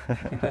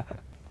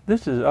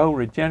 This is an old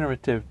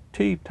regenerative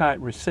tube-type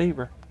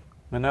receiver,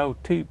 an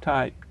old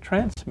tube-type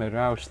transmitter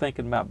I was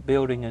thinking about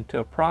building into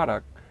a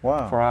product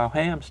for our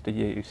hams to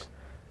use.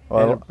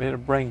 Well, it'll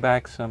bring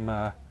back some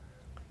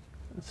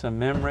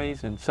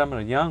memories, and some of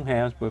the young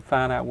hams will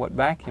find out what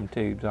vacuum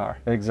tubes are.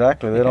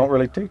 Exactly. They don't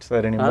really teach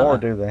that anymore,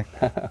 do they?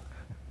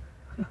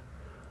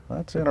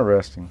 That's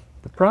interesting.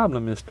 The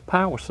problem is the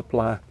power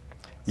supply.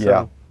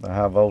 Yeah, the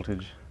high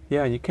voltage.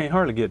 Yeah, you can't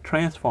hardly get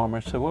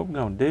transformers, so what we're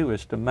going to do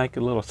is to make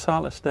a little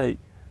solid-state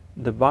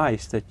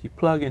device that you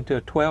plug into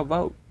a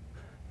 12-volt,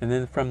 and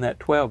then from that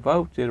 12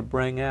 volts it'll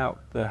bring out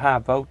the high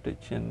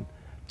voltage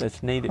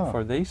that's needed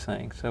for these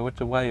things. So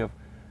it's a way of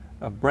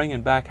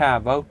bringing back high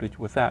voltage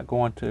without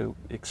going to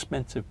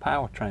expensive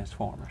power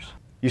transformers.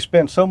 You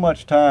spend so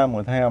much time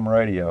with ham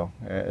radio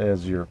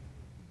as your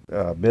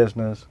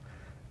business,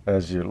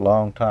 as your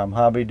long-time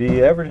hobby. Do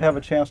you ever have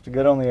a chance to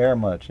get on the air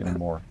much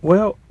anymore?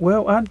 Well,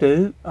 I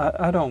do.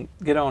 I don't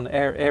get on the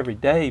air every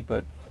day,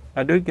 but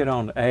I do get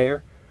on the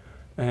air.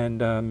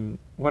 And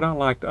what I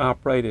like to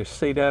operate is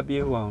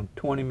CW on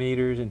 20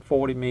 meters and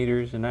 40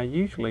 meters, and I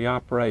usually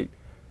operate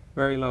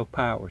very low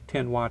power,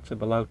 10 watts or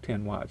below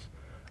 10 watts.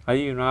 I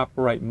even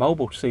operate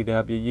mobile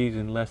CW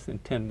using less than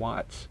 10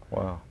 watts.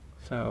 Wow.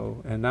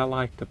 So, and I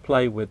like to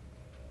play with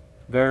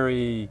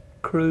very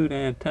crude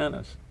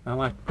antennas. I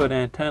like to put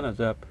antennas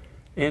up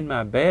in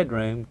my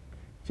bedroom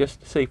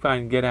just to see if I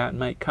can get out and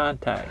make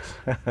contacts.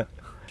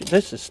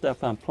 This is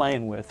stuff I'm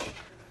playing with.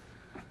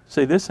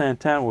 See, this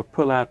antenna will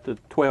pull out to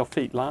 12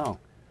 feet long.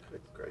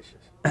 Goodness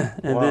gracious.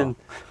 And then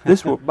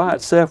this will, by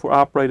itself, will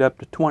operate up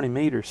to 20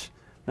 meters.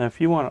 Now,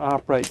 if you want to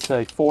operate,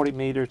 say, 40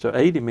 meters or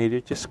 80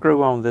 meters, just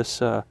screw on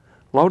this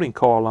loading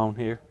coil on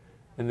here,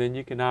 and then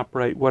you can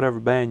operate whatever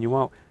band you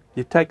want.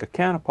 You take a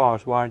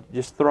counterpulse wire and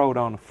just throw it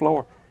on the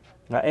floor.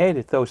 I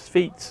added those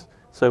feet,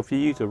 so if you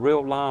use a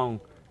real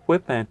long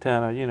whip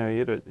antenna, you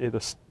know,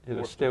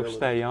 it'll still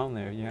stay on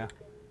there. Yeah.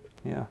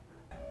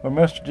 Well,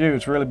 Mr. Jew,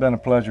 it's really been a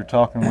pleasure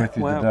talking with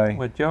you today.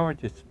 Well, George,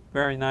 it's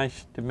very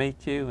nice to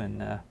meet you,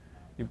 and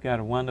you've got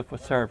a wonderful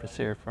service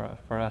here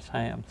for us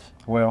hams.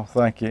 Well,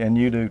 thank you, and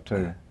you do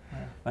too.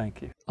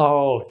 Thank you.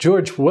 Oh,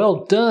 George,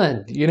 well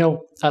done. You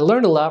know, I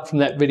learned a lot from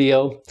that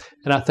video,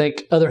 and I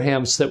think other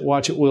hams that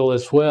watch it will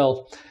as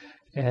well.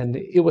 And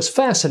it was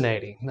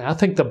fascinating. I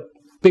think the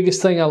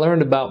biggest thing I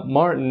learned about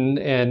Martin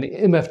and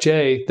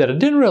MFJ that I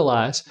didn't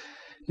realize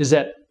is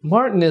that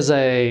Martin is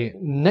a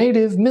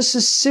native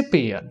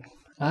Mississippian.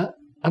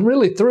 I'm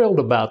really thrilled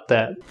about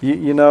that.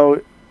 You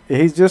know,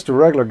 he's just a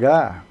regular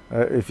guy.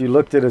 If you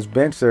looked at his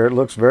bench there, it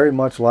looks very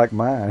much like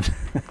mine.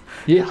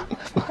 Yeah,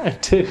 mine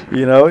too.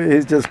 You know,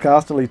 he's just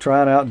constantly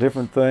trying out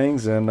different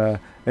things, and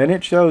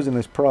it shows in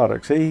his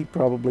products. He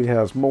probably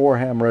has more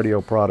ham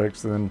radio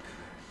products than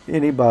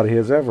anybody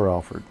has ever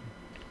offered.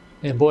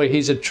 And boy,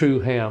 he's a true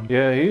ham.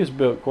 Yeah, he has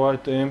built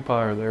quite the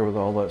empire there with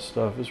all that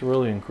stuff. It's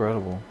really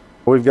incredible.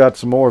 We've got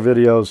some more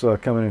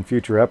videos coming in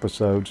future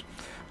episodes.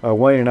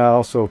 Wayne and I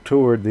also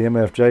toured the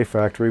MFJ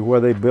factory where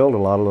they build a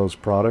lot of those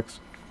products.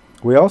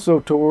 We also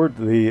toured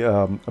the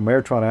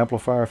Ameritron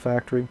amplifier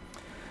factory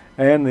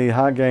and the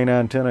high gain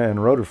antenna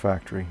and rotor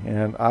factory.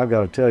 And I've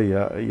got to tell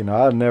you, you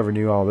know, I never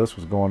knew all this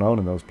was going on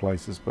in those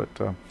places, but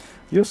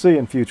you'll see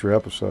in future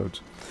episodes.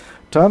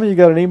 Tommy, you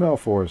got an email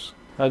for us?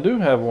 I do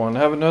have one. I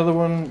have another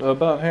one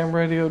about Ham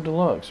Radio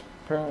Deluxe.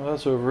 Apparently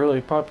that's a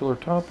really popular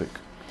topic.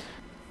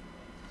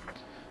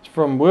 It's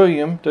from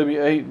William,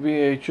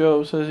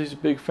 W8VHO, says he's a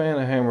big fan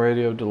of Ham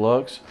Radio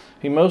Deluxe.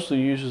 He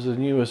mostly uses the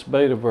newest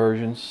beta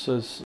versions,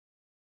 says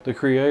the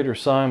creator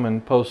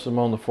Simon posts them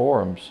on the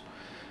forums.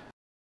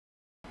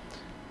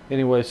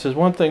 Anyway, it says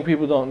one thing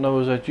people don't know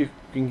is that you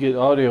can get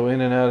audio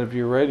in and out of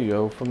your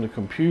radio from the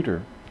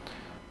computer.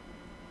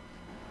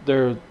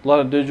 There are a lot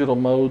of digital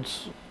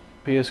modes,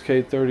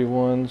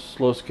 PSK31,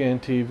 slow scan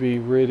TV,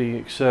 RIDI,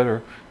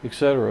 etc.,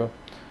 etc.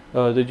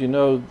 Did you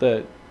know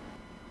that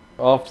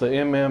off the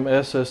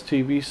MMSS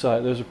TV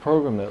site there's a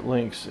program that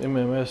links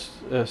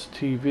MMSS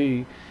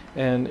TV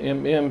and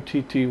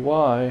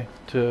MMTTY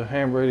to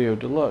Ham Radio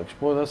Deluxe?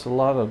 Boy, that's a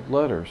lot of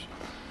letters.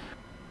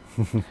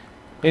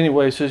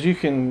 Anyway, it says you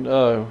can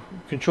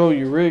control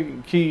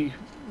your key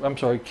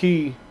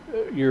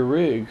your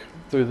rig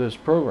through this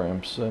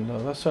programs, and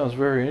that sounds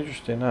very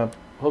interesting. I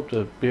hope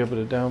to be able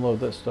to download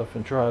that stuff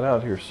and try it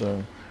out here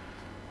soon.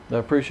 I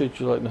appreciate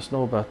you letting us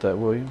know about that,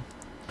 William.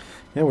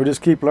 Yeah, we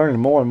just keep learning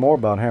more and more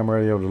about Ham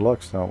Radio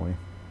Deluxe, don't we?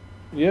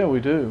 Yeah,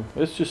 we do.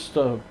 It's just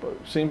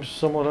seems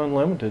somewhat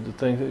unlimited, the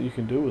things that you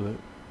can do with it.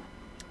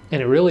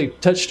 And it really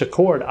touched a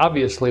chord,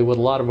 obviously, with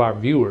a lot of our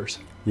viewers.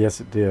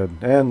 Yes, it did,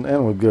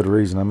 and with good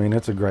reason. I mean,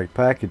 it's a great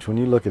package. When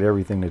you look at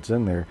everything that's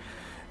in there,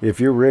 if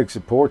your rig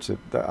supports it,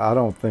 I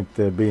don't think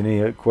there'd be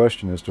any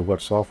question as to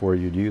what software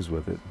you'd use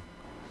with it.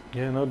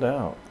 Yeah, no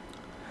doubt.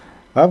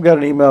 I've got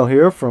an email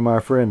here from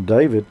our friend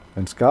David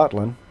in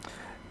Scotland,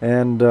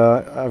 and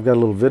I've got a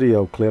little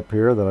video clip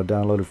here that I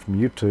downloaded from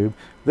YouTube.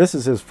 This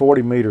is his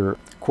 40-meter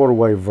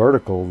quarter-wave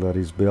vertical that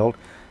he's built,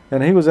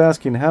 and he was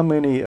asking how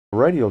many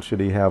radials should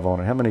he have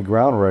on it, how many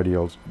ground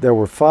radials. There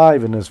were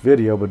 5 in this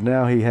video, but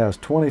now he has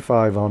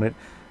 25 on it,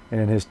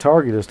 and his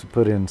target is to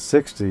put in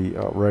 60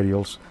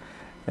 radials.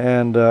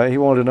 And he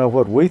wanted to know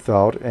what we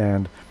thought,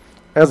 and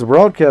as a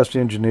broadcast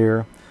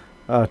engineer,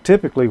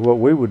 typically what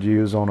we would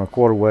use on a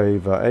quarter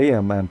wave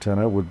AM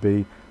antenna would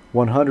be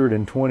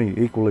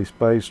 120 equally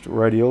spaced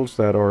radials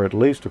that are at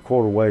least a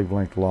quarter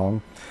wavelength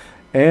long,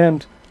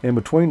 and in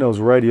between those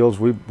radials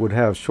we would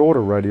have shorter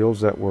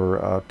radials that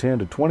were 10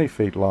 to 20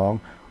 feet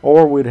long,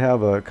 or we'd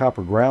have a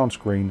copper ground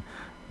screen,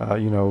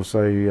 you know,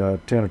 say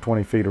 10 or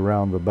 20 feet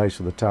around the base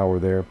of the tower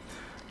there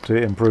to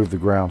improve the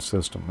ground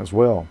system as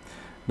well.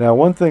 Now,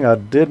 one thing I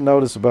did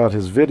notice about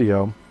his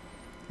video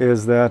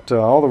is that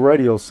all the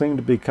radios seem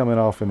to be coming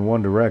off in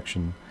one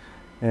direction,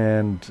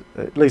 and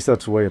at least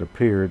that's the way it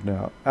appeared.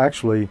 Now,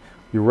 actually,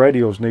 your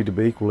radios need to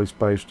be equally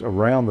spaced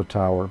around the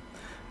tower,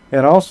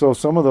 and also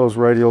some of those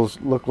radios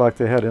look like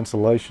they had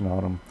insulation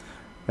on them,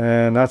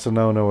 and that's a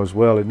no-no as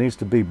well. It needs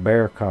to be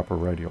bare copper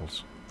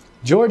radials.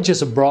 George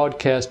is a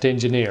broadcast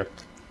engineer,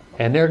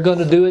 and they're going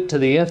to do it to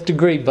the nth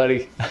degree,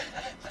 buddy.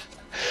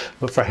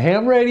 But for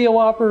ham radio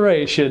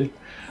operation,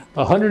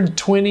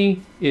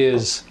 120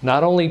 is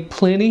not only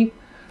plenty,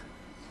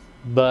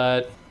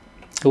 but,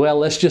 well,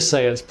 let's just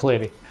say it's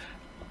plenty.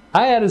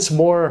 I added some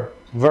more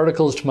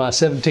verticals to my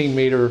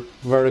 17-meter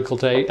vertical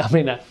today.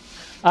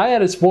 I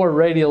added some more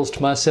radials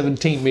to my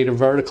 17-meter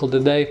vertical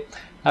today.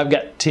 I've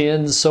got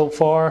 10s so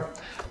far.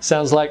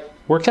 Sounds like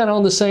we're kind of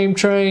on the same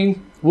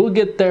train. We'll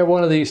get there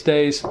one of these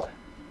days.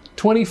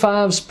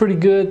 25's pretty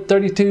good,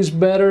 32's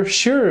better.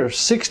 Sure,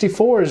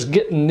 64 is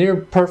getting near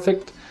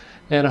perfect,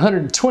 and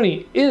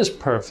 120 is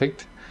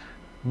perfect.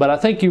 But I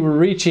think you were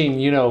reaching,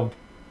 you know,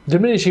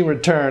 diminishing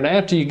return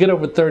after you get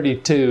over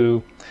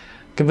 32.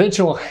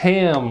 Conventional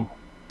ham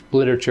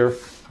literature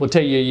will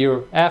tell you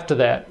you're after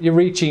that. You're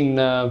reaching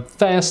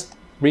fast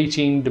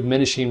reaching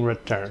diminishing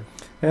return.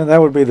 And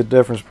that would be the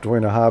difference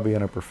between a hobby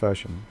and a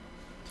profession.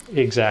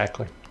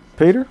 Exactly.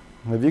 Peter,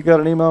 have you got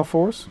an email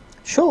for us?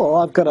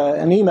 Sure, I've got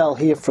an email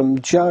here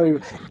from Joe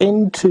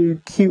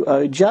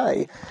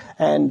N2QOJ,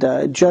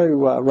 and Joe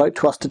wrote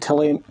to us to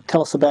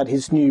tell us about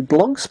his new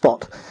blog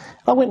spot.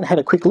 I went and had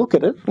a quick look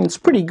at it, and it's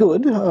pretty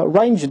good, a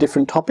range of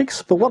different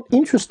topics, but what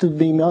interested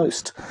me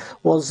most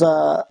was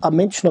a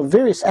mention of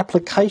various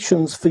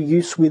applications for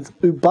use with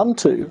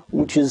Ubuntu,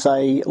 which is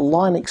a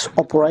Linux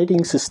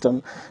operating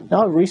system.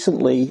 Now, I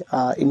recently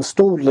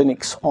installed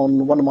Linux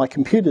on one of my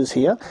computers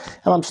here,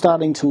 and I'm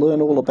starting to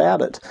learn all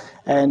about it.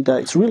 And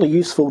it's really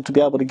useful to be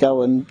able to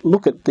go and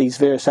look at these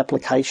various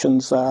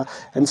applications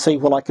and see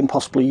what I can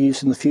possibly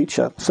use in the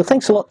future. So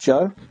thanks a lot,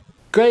 Joe.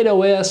 Great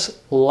OS,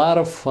 a lot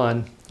of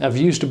fun. I've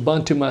used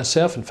Ubuntu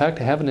myself. In fact,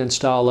 I have an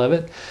install of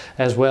it,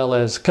 as well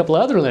as a couple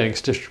other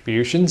Linux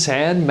distributions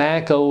and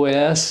Mac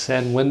OS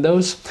and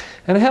Windows.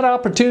 And I had an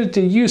opportunity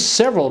to use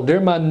several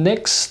during my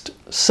next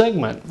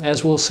segment.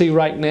 As we'll see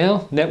right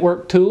now,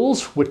 Network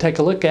Tools, we'll take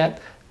a look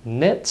at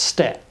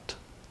NetStat.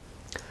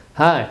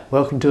 Hi,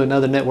 welcome to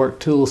another Network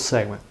Tools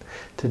segment.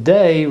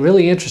 Today,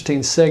 really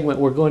interesting segment,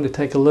 we're going to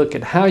take a look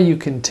at how you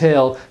can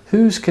tell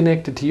who's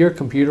connected to your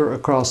computer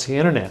across the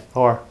internet,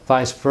 or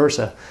vice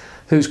versa,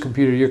 whose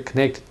computer you're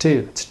connected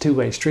to. It's a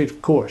two-way street,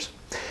 of course.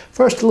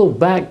 First, a little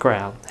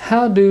background.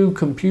 How do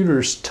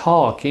computers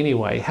talk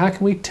anyway? How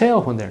can we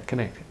tell when they're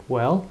connected?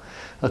 Well,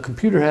 a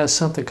computer has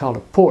something called a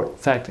port. In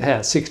fact, it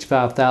has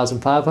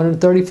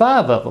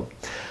 65,535 of them.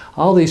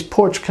 All these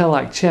ports are kind of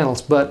like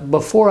channels, but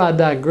before I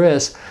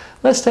digress,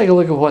 let's take a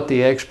look at what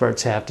the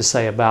experts have to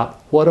say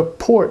about what a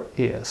port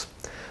is.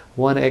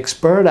 One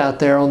expert out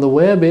there on the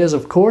web is,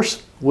 of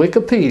course,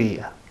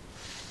 Wikipedia.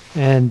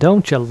 And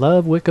don't you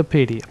love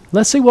Wikipedia?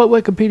 Let's see what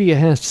Wikipedia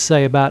has to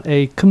say about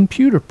a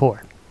computer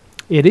port.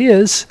 It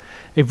is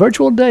a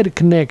virtual data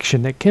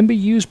connection that can be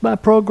used by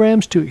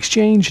programs to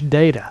exchange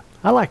data.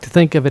 I like to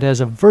think of it as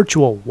a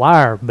virtual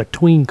wire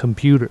between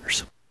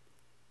computers.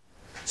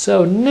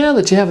 So now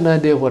that you have an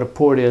idea of what a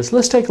port is,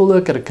 let's take a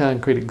look at a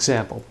concrete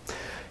example.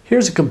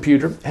 Here's a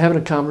computer having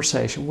a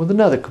conversation with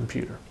another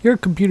computer. Your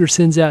computer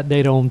sends out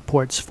data on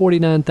ports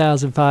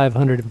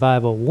 49,500 and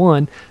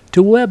 501 to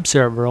a web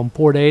server on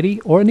port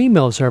 80 or an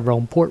email server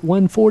on port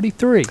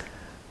 143.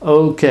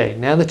 Okay,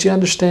 now that you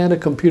understand a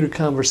computer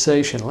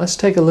conversation, let's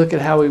take a look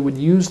at how we would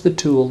use the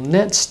tool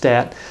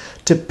NetStat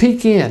to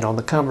peek in on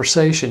the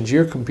conversations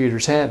your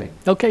computer's having.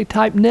 Okay,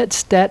 type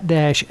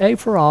netstat-a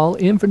for all,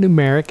 N for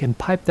numeric, and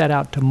pipe that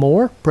out to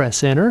more.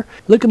 Press enter.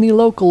 Look in the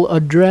local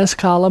address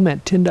column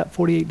at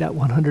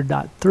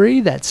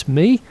 10.48.100.3, that's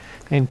me,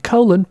 and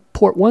colon,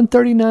 port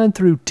 139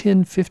 through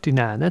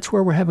 1059. That's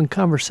where we're having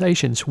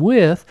conversations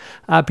with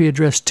IP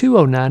address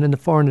 209 in the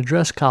foreign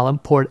address column,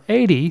 port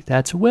 80,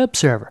 that's a web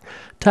server.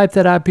 Type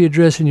that IP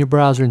address in your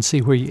browser and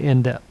see where you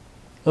end up.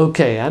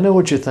 Okay, I know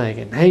what you're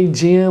thinking. Hey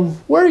Jim,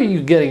 where are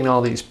you getting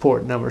all these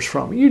port numbers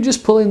from? Are you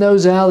just pulling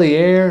those out of the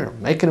air or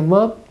making them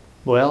up?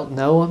 Well,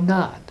 no, I'm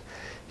not.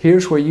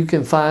 Here's where you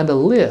can find a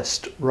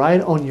list right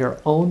on your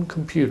own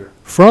computer.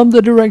 From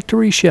the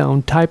directory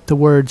shown, type the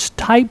words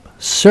type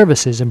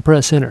services and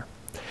press enter.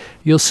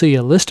 You'll see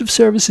a list of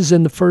services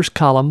in the first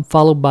column,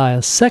 followed by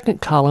a second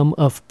column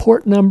of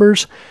port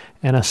numbers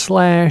and a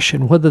slash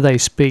and whether they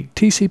speak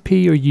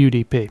TCP or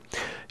UDP.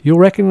 You'll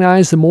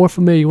recognize the more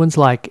familiar ones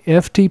like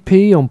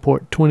FTP on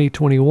port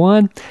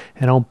 2021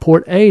 and on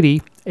port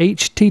 80,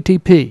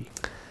 HTTP.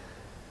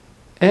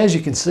 As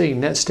you can see,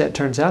 NetStat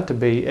turns out to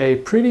be a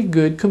pretty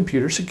good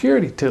computer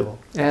security tool,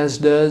 as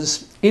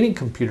does any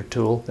computer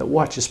tool that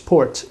watches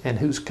ports and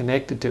who's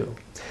connected to them.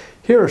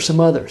 Here are some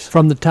others.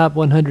 From the top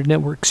 100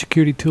 network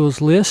security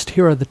tools list,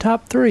 here are the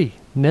top 3.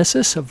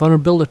 Nessus, a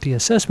vulnerability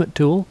assessment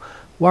tool,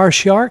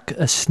 Wireshark,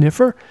 a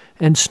sniffer,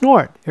 and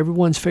Snort,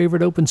 everyone's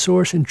favorite open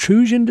source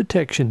intrusion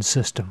detection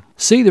system.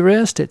 See the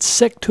rest at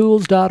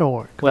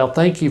sektools.org. Well,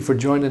 thank you for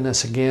joining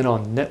us again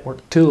on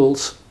Network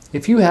Tools.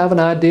 If you have an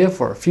idea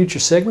for a future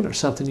segment or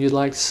something you'd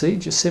like to see,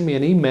 just send me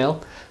an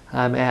email.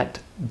 I'm at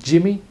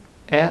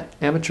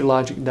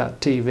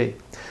jimmy@amateurlogic.tv.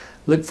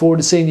 Look forward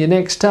to seeing you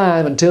next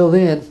time. Until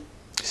then,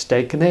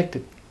 stay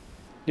connected.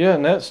 Yeah,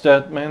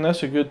 NetStat, man,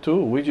 that's a good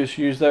tool. We just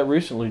used that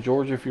recently,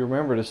 George, if you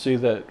remember, to see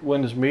that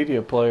Windows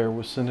Media Player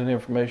was sending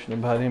information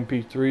about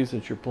MP3s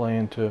that you're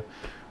playing to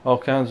all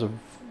kinds of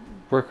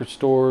record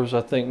stores. I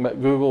think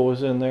Google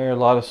was in there. A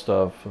lot of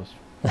stuff was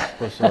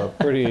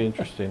pretty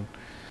interesting.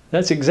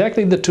 That's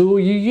exactly the tool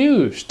you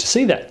use to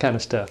see that kind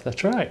of stuff.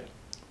 That's right.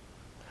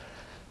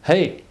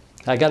 Hey,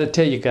 I got to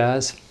tell you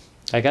guys,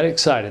 I got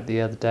excited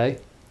the other day.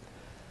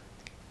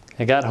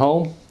 I got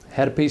home,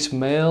 had a piece of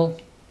mail.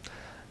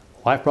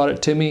 Wife brought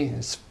it to me.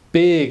 It's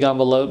big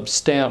envelope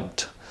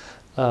stamped,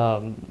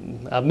 a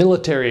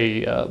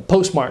military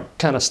postmark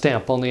kind of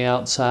stamp on the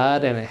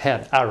outside, and it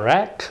had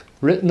Iraq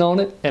written on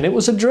it, and it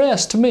was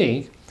addressed to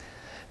me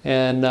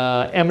and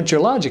Amateur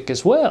Logic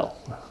as well.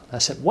 I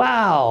said,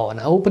 wow, and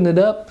I opened it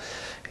up.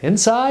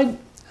 Inside,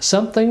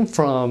 something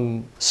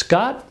from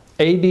Scott,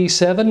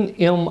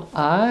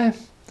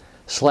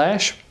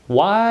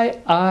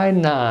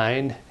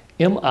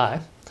 AD7MI/YI9MI,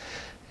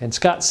 and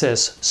Scott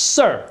says,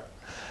 "Sir,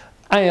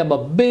 I am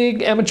a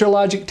big Amateur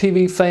Logic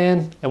TV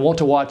fan and want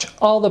to watch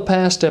all the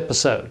past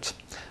episodes.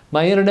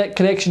 My internet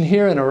connection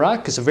here in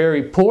Iraq is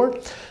very poor,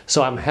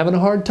 so I'm having a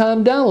hard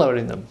time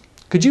downloading them.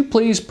 Could you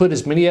please put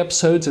as many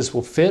episodes as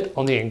will fit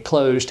on the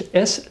enclosed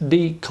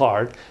SD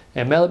card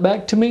and mail it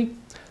back to me?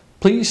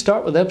 Please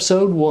start with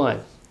episode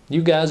 1.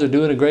 You guys are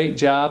doing a great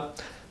job.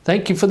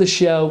 Thank you for the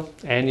show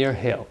and your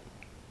help.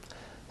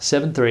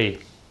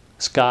 7-3,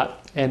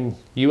 Scott and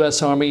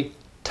U.S. Army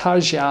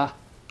Taja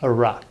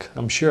Iraq.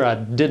 I'm sure I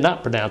did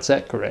not pronounce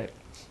that correct.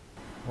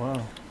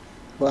 Wow.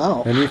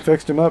 Wow. And you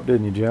fixed him up,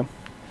 didn't you, Jim?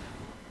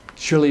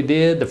 Surely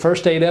did. The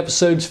first 8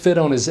 episodes fit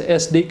on his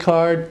SD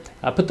card.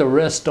 I put the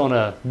rest on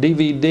a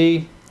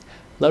DVD,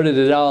 loaded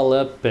it all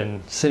up,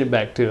 and sent it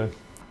back to him.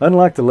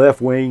 Unlike the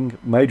left-wing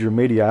major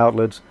media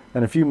outlets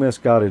and a few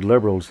misguided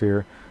liberals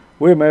here,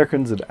 we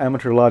Americans at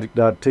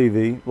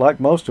AmateurLogic.tv, like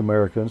most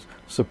Americans,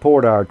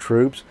 support our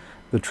troops,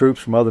 the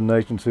troops from other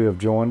nations who have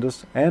joined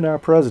us, and our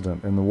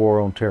president in the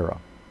war on terror.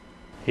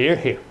 Hear,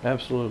 hear.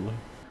 Absolutely.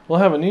 We'll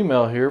have an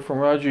email here from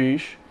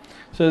Rajesh.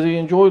 Says he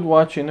enjoyed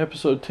watching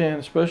episode 10,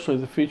 especially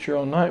the feature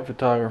on night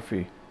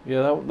photography.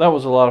 Yeah, that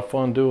was a lot of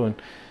fun doing.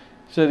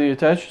 Said he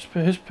attached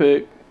his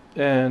pic,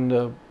 and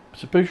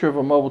it's a picture of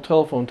a mobile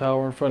telephone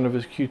tower in front of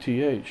his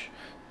QTH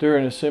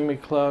during a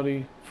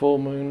semi-cloudy full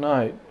moon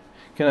night.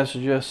 Can I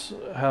suggest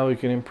how he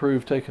can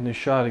improve taking this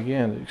shot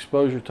again? The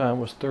exposure time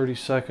was 30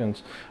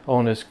 seconds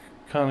on his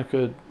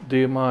Konica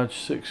Diamage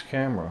 6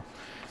 camera.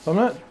 I'm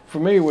not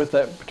familiar with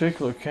that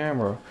particular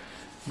camera,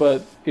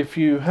 but if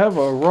you have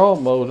a RAW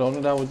mode on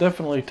it, I would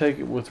definitely take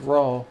it with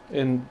RAW.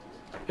 And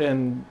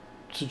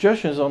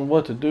suggestions on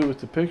what to do with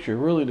the picture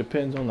really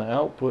depends on the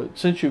output.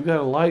 Since you've got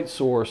a light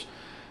source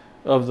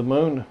of the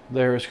moon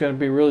there, it's going to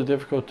be really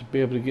difficult to be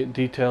able to get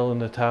detail in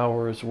the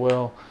tower as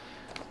well.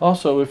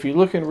 Also, if you're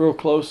looking real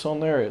close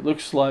on there, it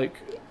looks like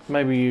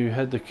maybe you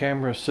had the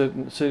camera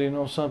sitting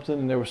on something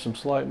and there was some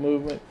slight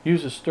movement.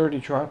 Use a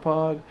sturdy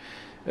tripod.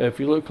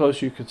 If you look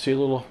close, you can see a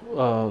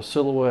little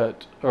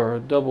silhouette or a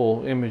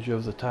double image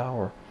of the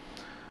tower.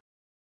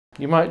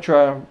 You might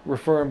try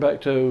referring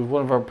back to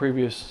one of our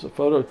previous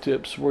photo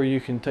tips where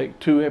you can take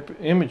 2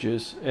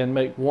 images and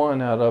make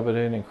one out of it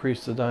and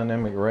increase the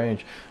dynamic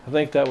range. I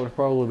think that would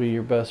probably be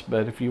your best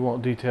bet if you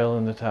want detail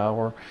in the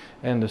tower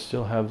and to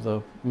still have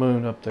the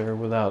moon up there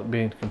without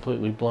being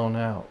completely blown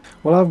out.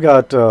 Well, I've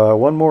got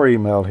one more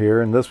email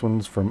here, and this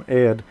one's from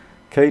Ed,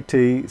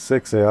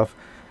 KT6F,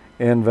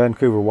 in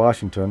Vancouver,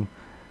 Washington.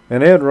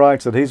 And Ed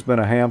writes that he's been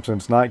a ham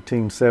since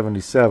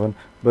 1977,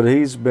 but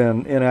he's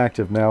been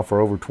inactive now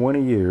for over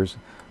 20 years.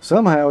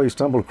 Somehow he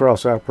stumbled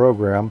across our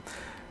program,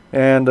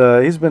 and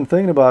he's been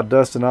thinking about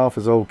dusting off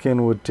his old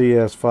Kenwood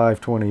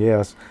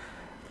TS520S.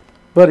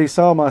 But he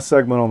saw my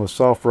segment on the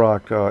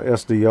SoftRock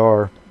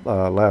SDR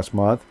last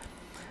month,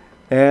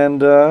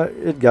 and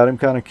it got him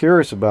kind of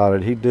curious about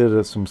it. He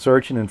did some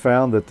searching and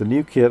found that the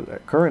new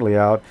kit currently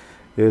out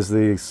is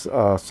the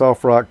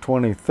SoftRock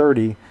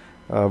 2030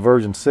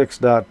 version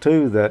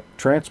 6.2 that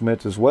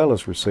transmits as well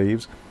as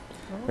receives,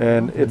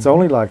 and it's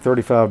only like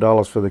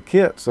 $35 for the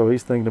kit, so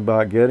he's thinking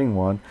about getting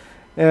one.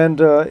 And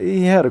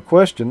he had a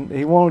question.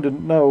 He wanted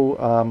to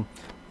know,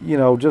 you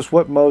know, just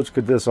what modes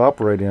could this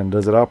operate in?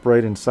 Does it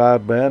operate in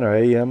sideband or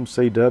AM,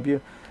 CW?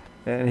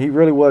 And he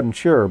really wasn't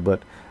sure,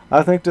 but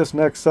I think this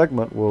next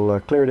segment will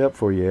clear it up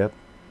for you, Ed.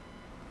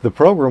 The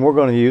program we're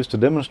going to use to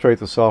demonstrate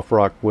the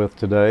SoftRock with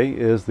today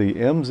is the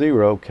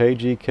M0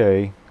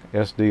 KGK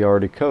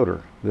SDR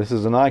decoder. This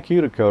is an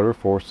IQ decoder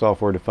for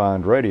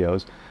software-defined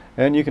radios,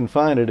 and you can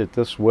find it at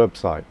this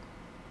website.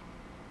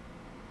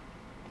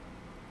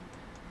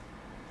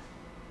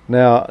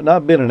 Now,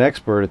 not being an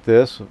expert at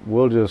this,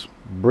 we'll just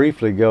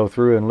briefly go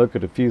through and look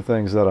at a few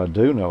things that I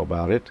do know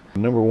about it.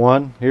 Number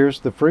one, here's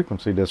the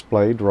frequency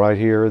displayed right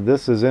here.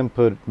 This is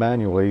input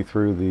manually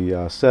through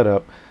the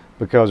setup,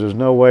 because there's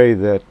no way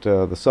that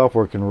the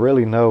software can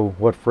really know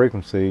what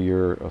frequency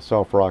your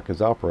SoftRock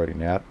is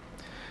operating at.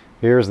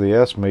 Here's the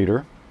S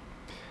meter.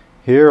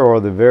 Here are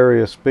the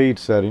various speed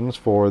settings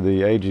for the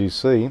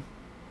AGC.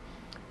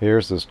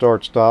 Here's the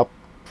start-stop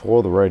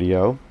for the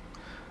radio,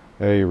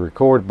 a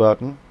record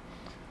button,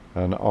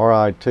 an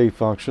RIT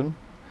function,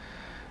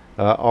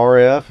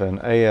 RF and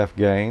AF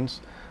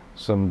gains,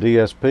 some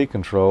DSP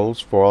controls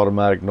for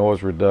automatic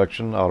noise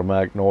reduction,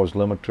 automatic noise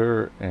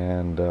limiter,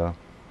 and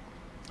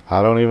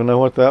I don't even know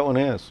what that one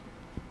is.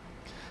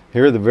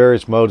 Here are the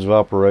various modes of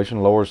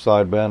operation: lower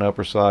sideband,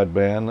 upper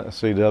sideband,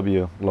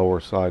 CW lower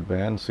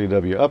sideband,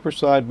 CW upper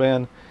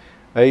sideband,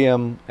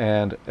 AM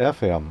and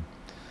FM.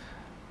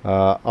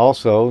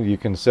 Also, you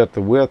can set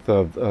the width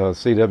of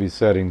CW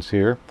settings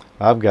here.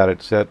 I've got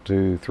it set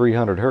to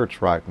 300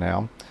 Hertz right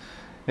now.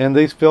 And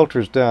these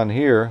filters down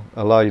here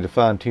allow you to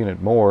fine-tune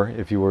it more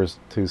if you were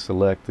to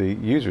select the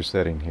user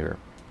setting here.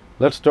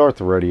 Let's start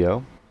the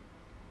radio.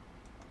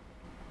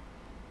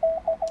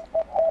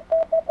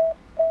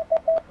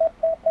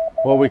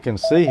 What we can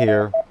see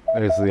here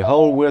is the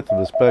whole width of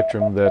the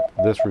spectrum that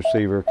this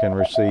receiver can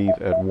receive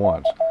at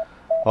once.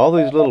 All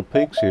these little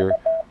peaks here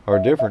are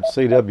different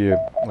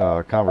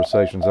CW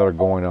conversations that are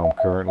going on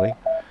currently.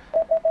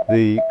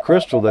 The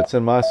crystal that's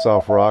in my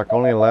SoftRock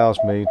only allows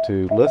me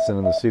to listen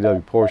in the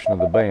CW portion of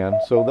the band,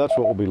 so that's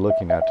what we'll be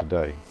looking at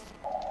today.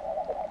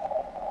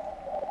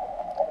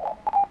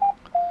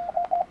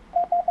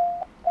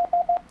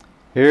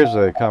 Here's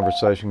a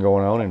conversation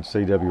going on in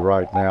CW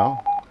right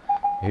now.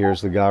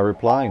 Here's the guy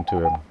replying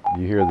to him.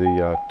 You hear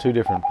the two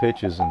different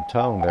pitches and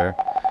tone there.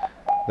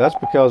 That's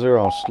because they're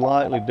on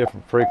slightly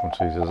different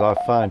frequencies. As I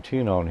fine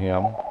tune on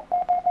him,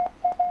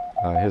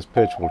 his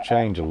pitch will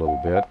change a little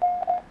bit.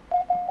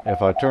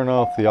 If I turn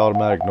off the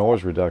automatic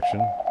noise reduction,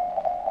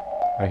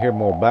 I hear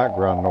more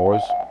background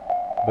noise,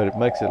 but it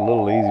makes it a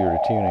little easier to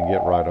tune and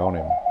get right on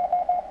him.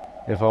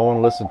 If I want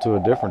to listen to a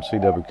different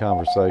CW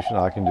conversation,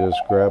 I can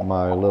just grab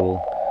my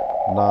little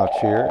notch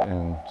here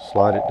and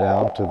slide it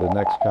down to the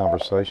next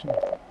conversation.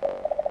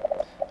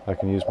 I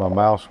can use my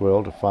mouse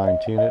wheel to fine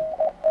tune it.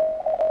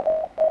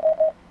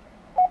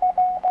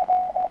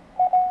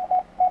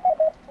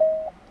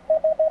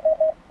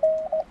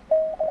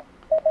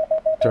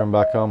 Turn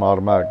back on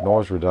automatic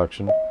noise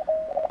reduction,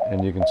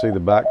 and you can see the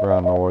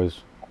background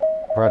noise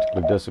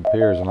practically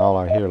disappears, and all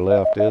I hear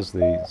left is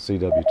the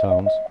CW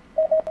tones.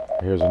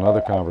 Here's another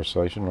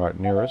conversation right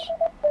near us.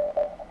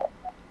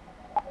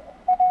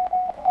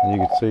 And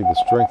you can see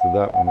the strength of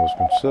that one was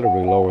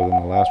considerably lower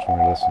than the last one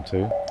we listened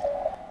to.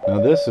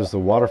 Now this is the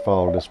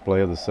waterfall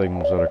display of the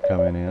signals that are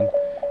coming in.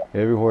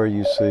 Everywhere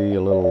you see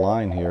a little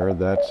line here,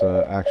 that's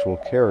an actual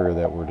carrier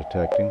that we're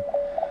detecting.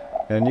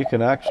 And you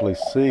can actually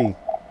see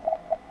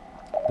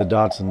the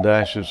dots and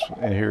dashes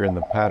here in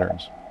the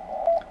patterns.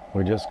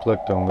 We just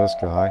clicked on this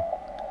guy.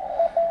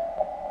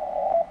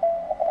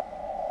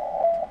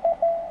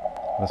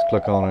 Let's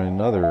click on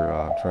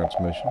another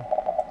transmission.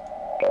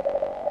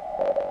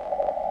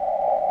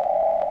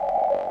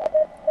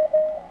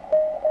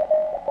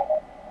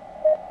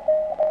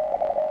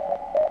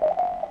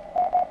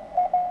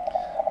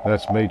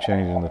 That's me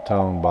changing the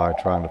tone by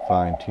trying to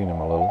fine tune him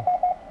a little.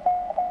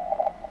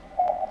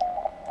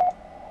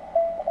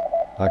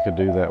 I could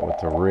do that with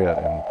the RIT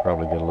and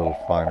probably get a little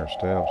finer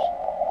steps.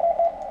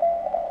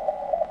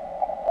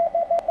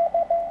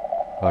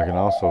 I can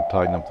also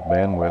tighten up the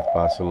bandwidth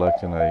by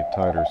selecting a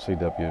tighter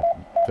CW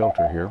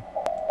filter here.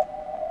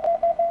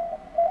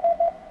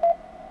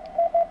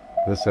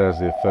 This has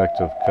the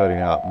effect of cutting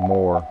out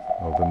more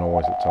of the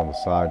noise that's on the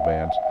side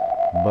bands,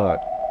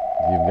 but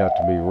you've got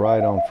to be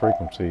right on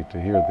frequency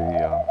to hear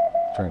the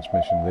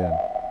transmission then.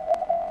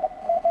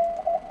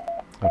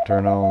 I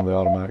turn on the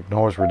automatic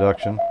noise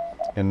reduction,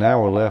 and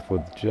now we're left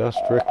with just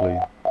strictly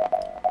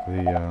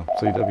the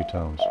CW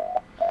tones.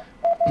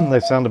 They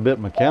sound a bit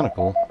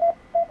mechanical,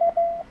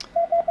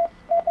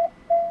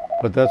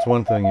 but that's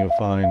one thing you'll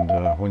find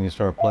when you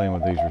start playing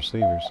with these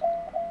receivers.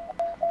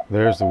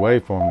 There's the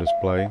waveform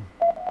display.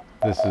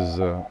 This is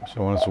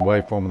showing us a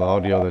waveform of the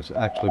audio that's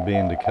actually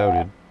being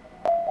decoded.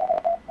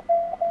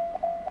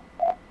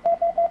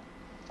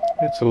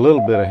 It's a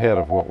little bit ahead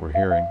of what we're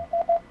hearing.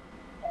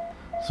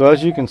 So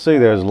as you can see,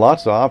 there's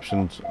lots of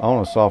options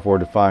on a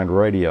software-defined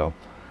radio.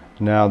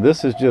 Now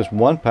this is just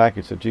one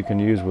package that you can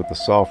use with the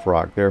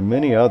SoftRock. There are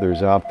many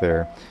others out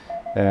there,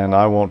 and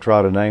I won't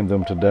try to name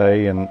them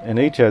today, and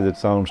each has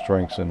its own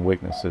strengths and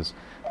weaknesses.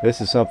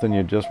 This is something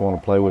you just want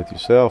to play with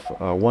yourself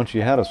once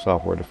you had a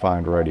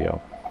software-defined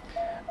radio.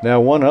 Now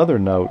one other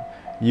note,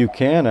 you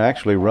can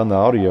actually run the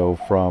audio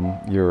from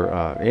your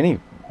any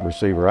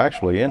receiver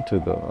actually into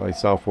a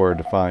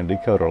software-defined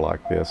decoder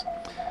like this,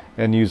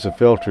 and use the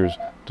filters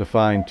to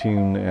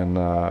fine-tune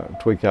and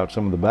tweak out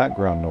some of the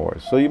background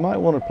noise. So you might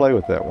want to play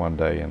with that one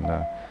day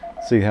and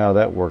see how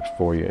that works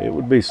for you. It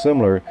would be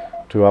similar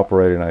to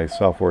operating a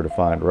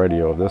software-defined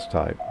radio of this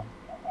type.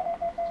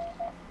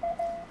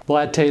 Well,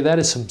 I tell you, that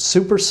is some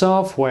super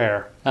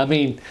software. I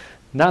mean,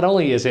 not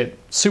only is it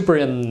super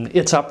in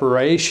its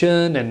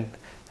operation and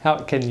how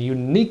it can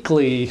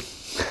uniquely,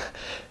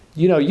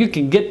 you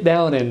can get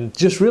down and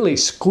just really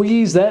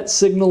squeeze that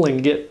signal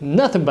and get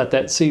nothing but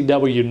that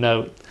CW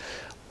note.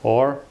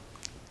 Or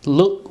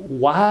look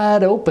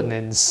wide open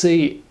and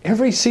see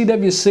every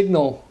CW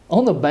signal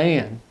on the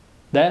band.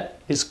 That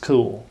is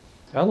cool.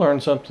 I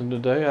learned something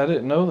today. I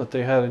didn't know that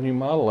they had a new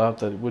model out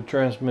that would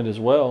transmit as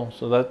well,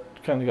 so that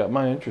kind of got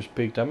my interest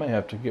piqued. I may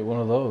have to get one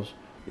of those.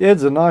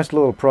 It's a nice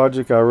little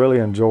project. I really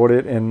enjoyed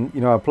it, and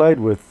I played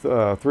with 3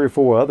 or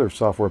 4 other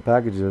software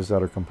packages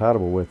that are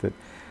compatible with it,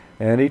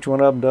 and each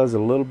one of them does a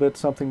little bit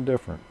something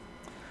different.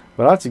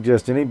 But I'd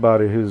suggest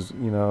anybody who's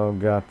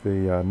got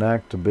the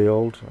knack to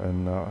build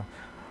and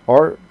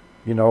or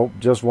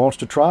just wants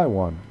to try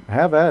one,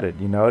 have at it.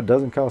 It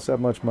doesn't cost that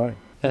much money.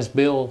 As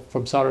Bill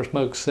from Solder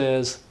Smoke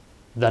says,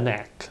 the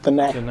knack. The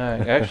knack. The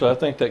knack. Actually, I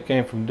think that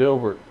came from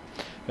Dilbert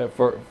at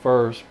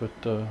first,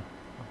 but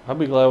I'll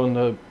be glad when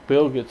the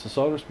Bill gets the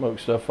Solder Smoke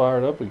stuff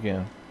fired up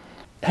again.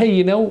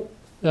 Hey,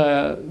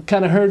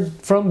 kind of heard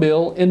from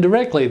Bill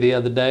indirectly the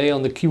other day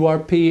on the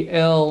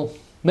QRPL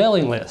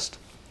mailing list.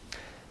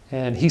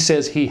 And he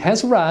says he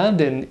has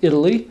arrived in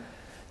Italy.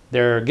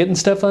 They're getting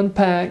stuff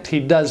unpacked. He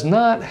does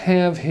not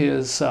have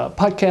his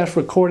podcast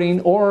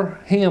recording or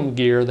ham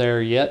gear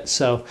there yet,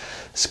 so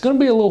it's going to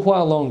be a little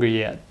while longer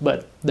yet,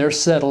 but they're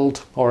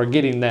settled or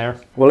getting there.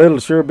 Well, it'll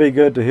sure be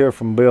good to hear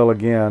from Bill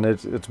again.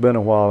 It's been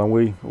a while, and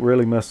we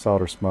really miss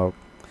Solder Smoke.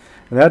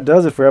 And that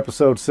does it for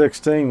episode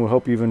 16. We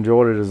hope you've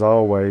enjoyed it as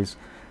always,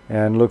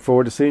 and look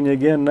forward to seeing you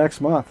again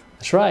next month.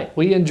 That's right.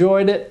 We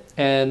enjoyed it,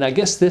 and I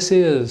guess this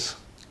is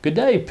good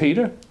day,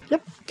 Peter.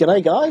 Yep.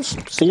 G'day, guys.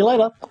 See you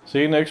later. See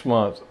you next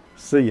month.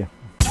 See ya.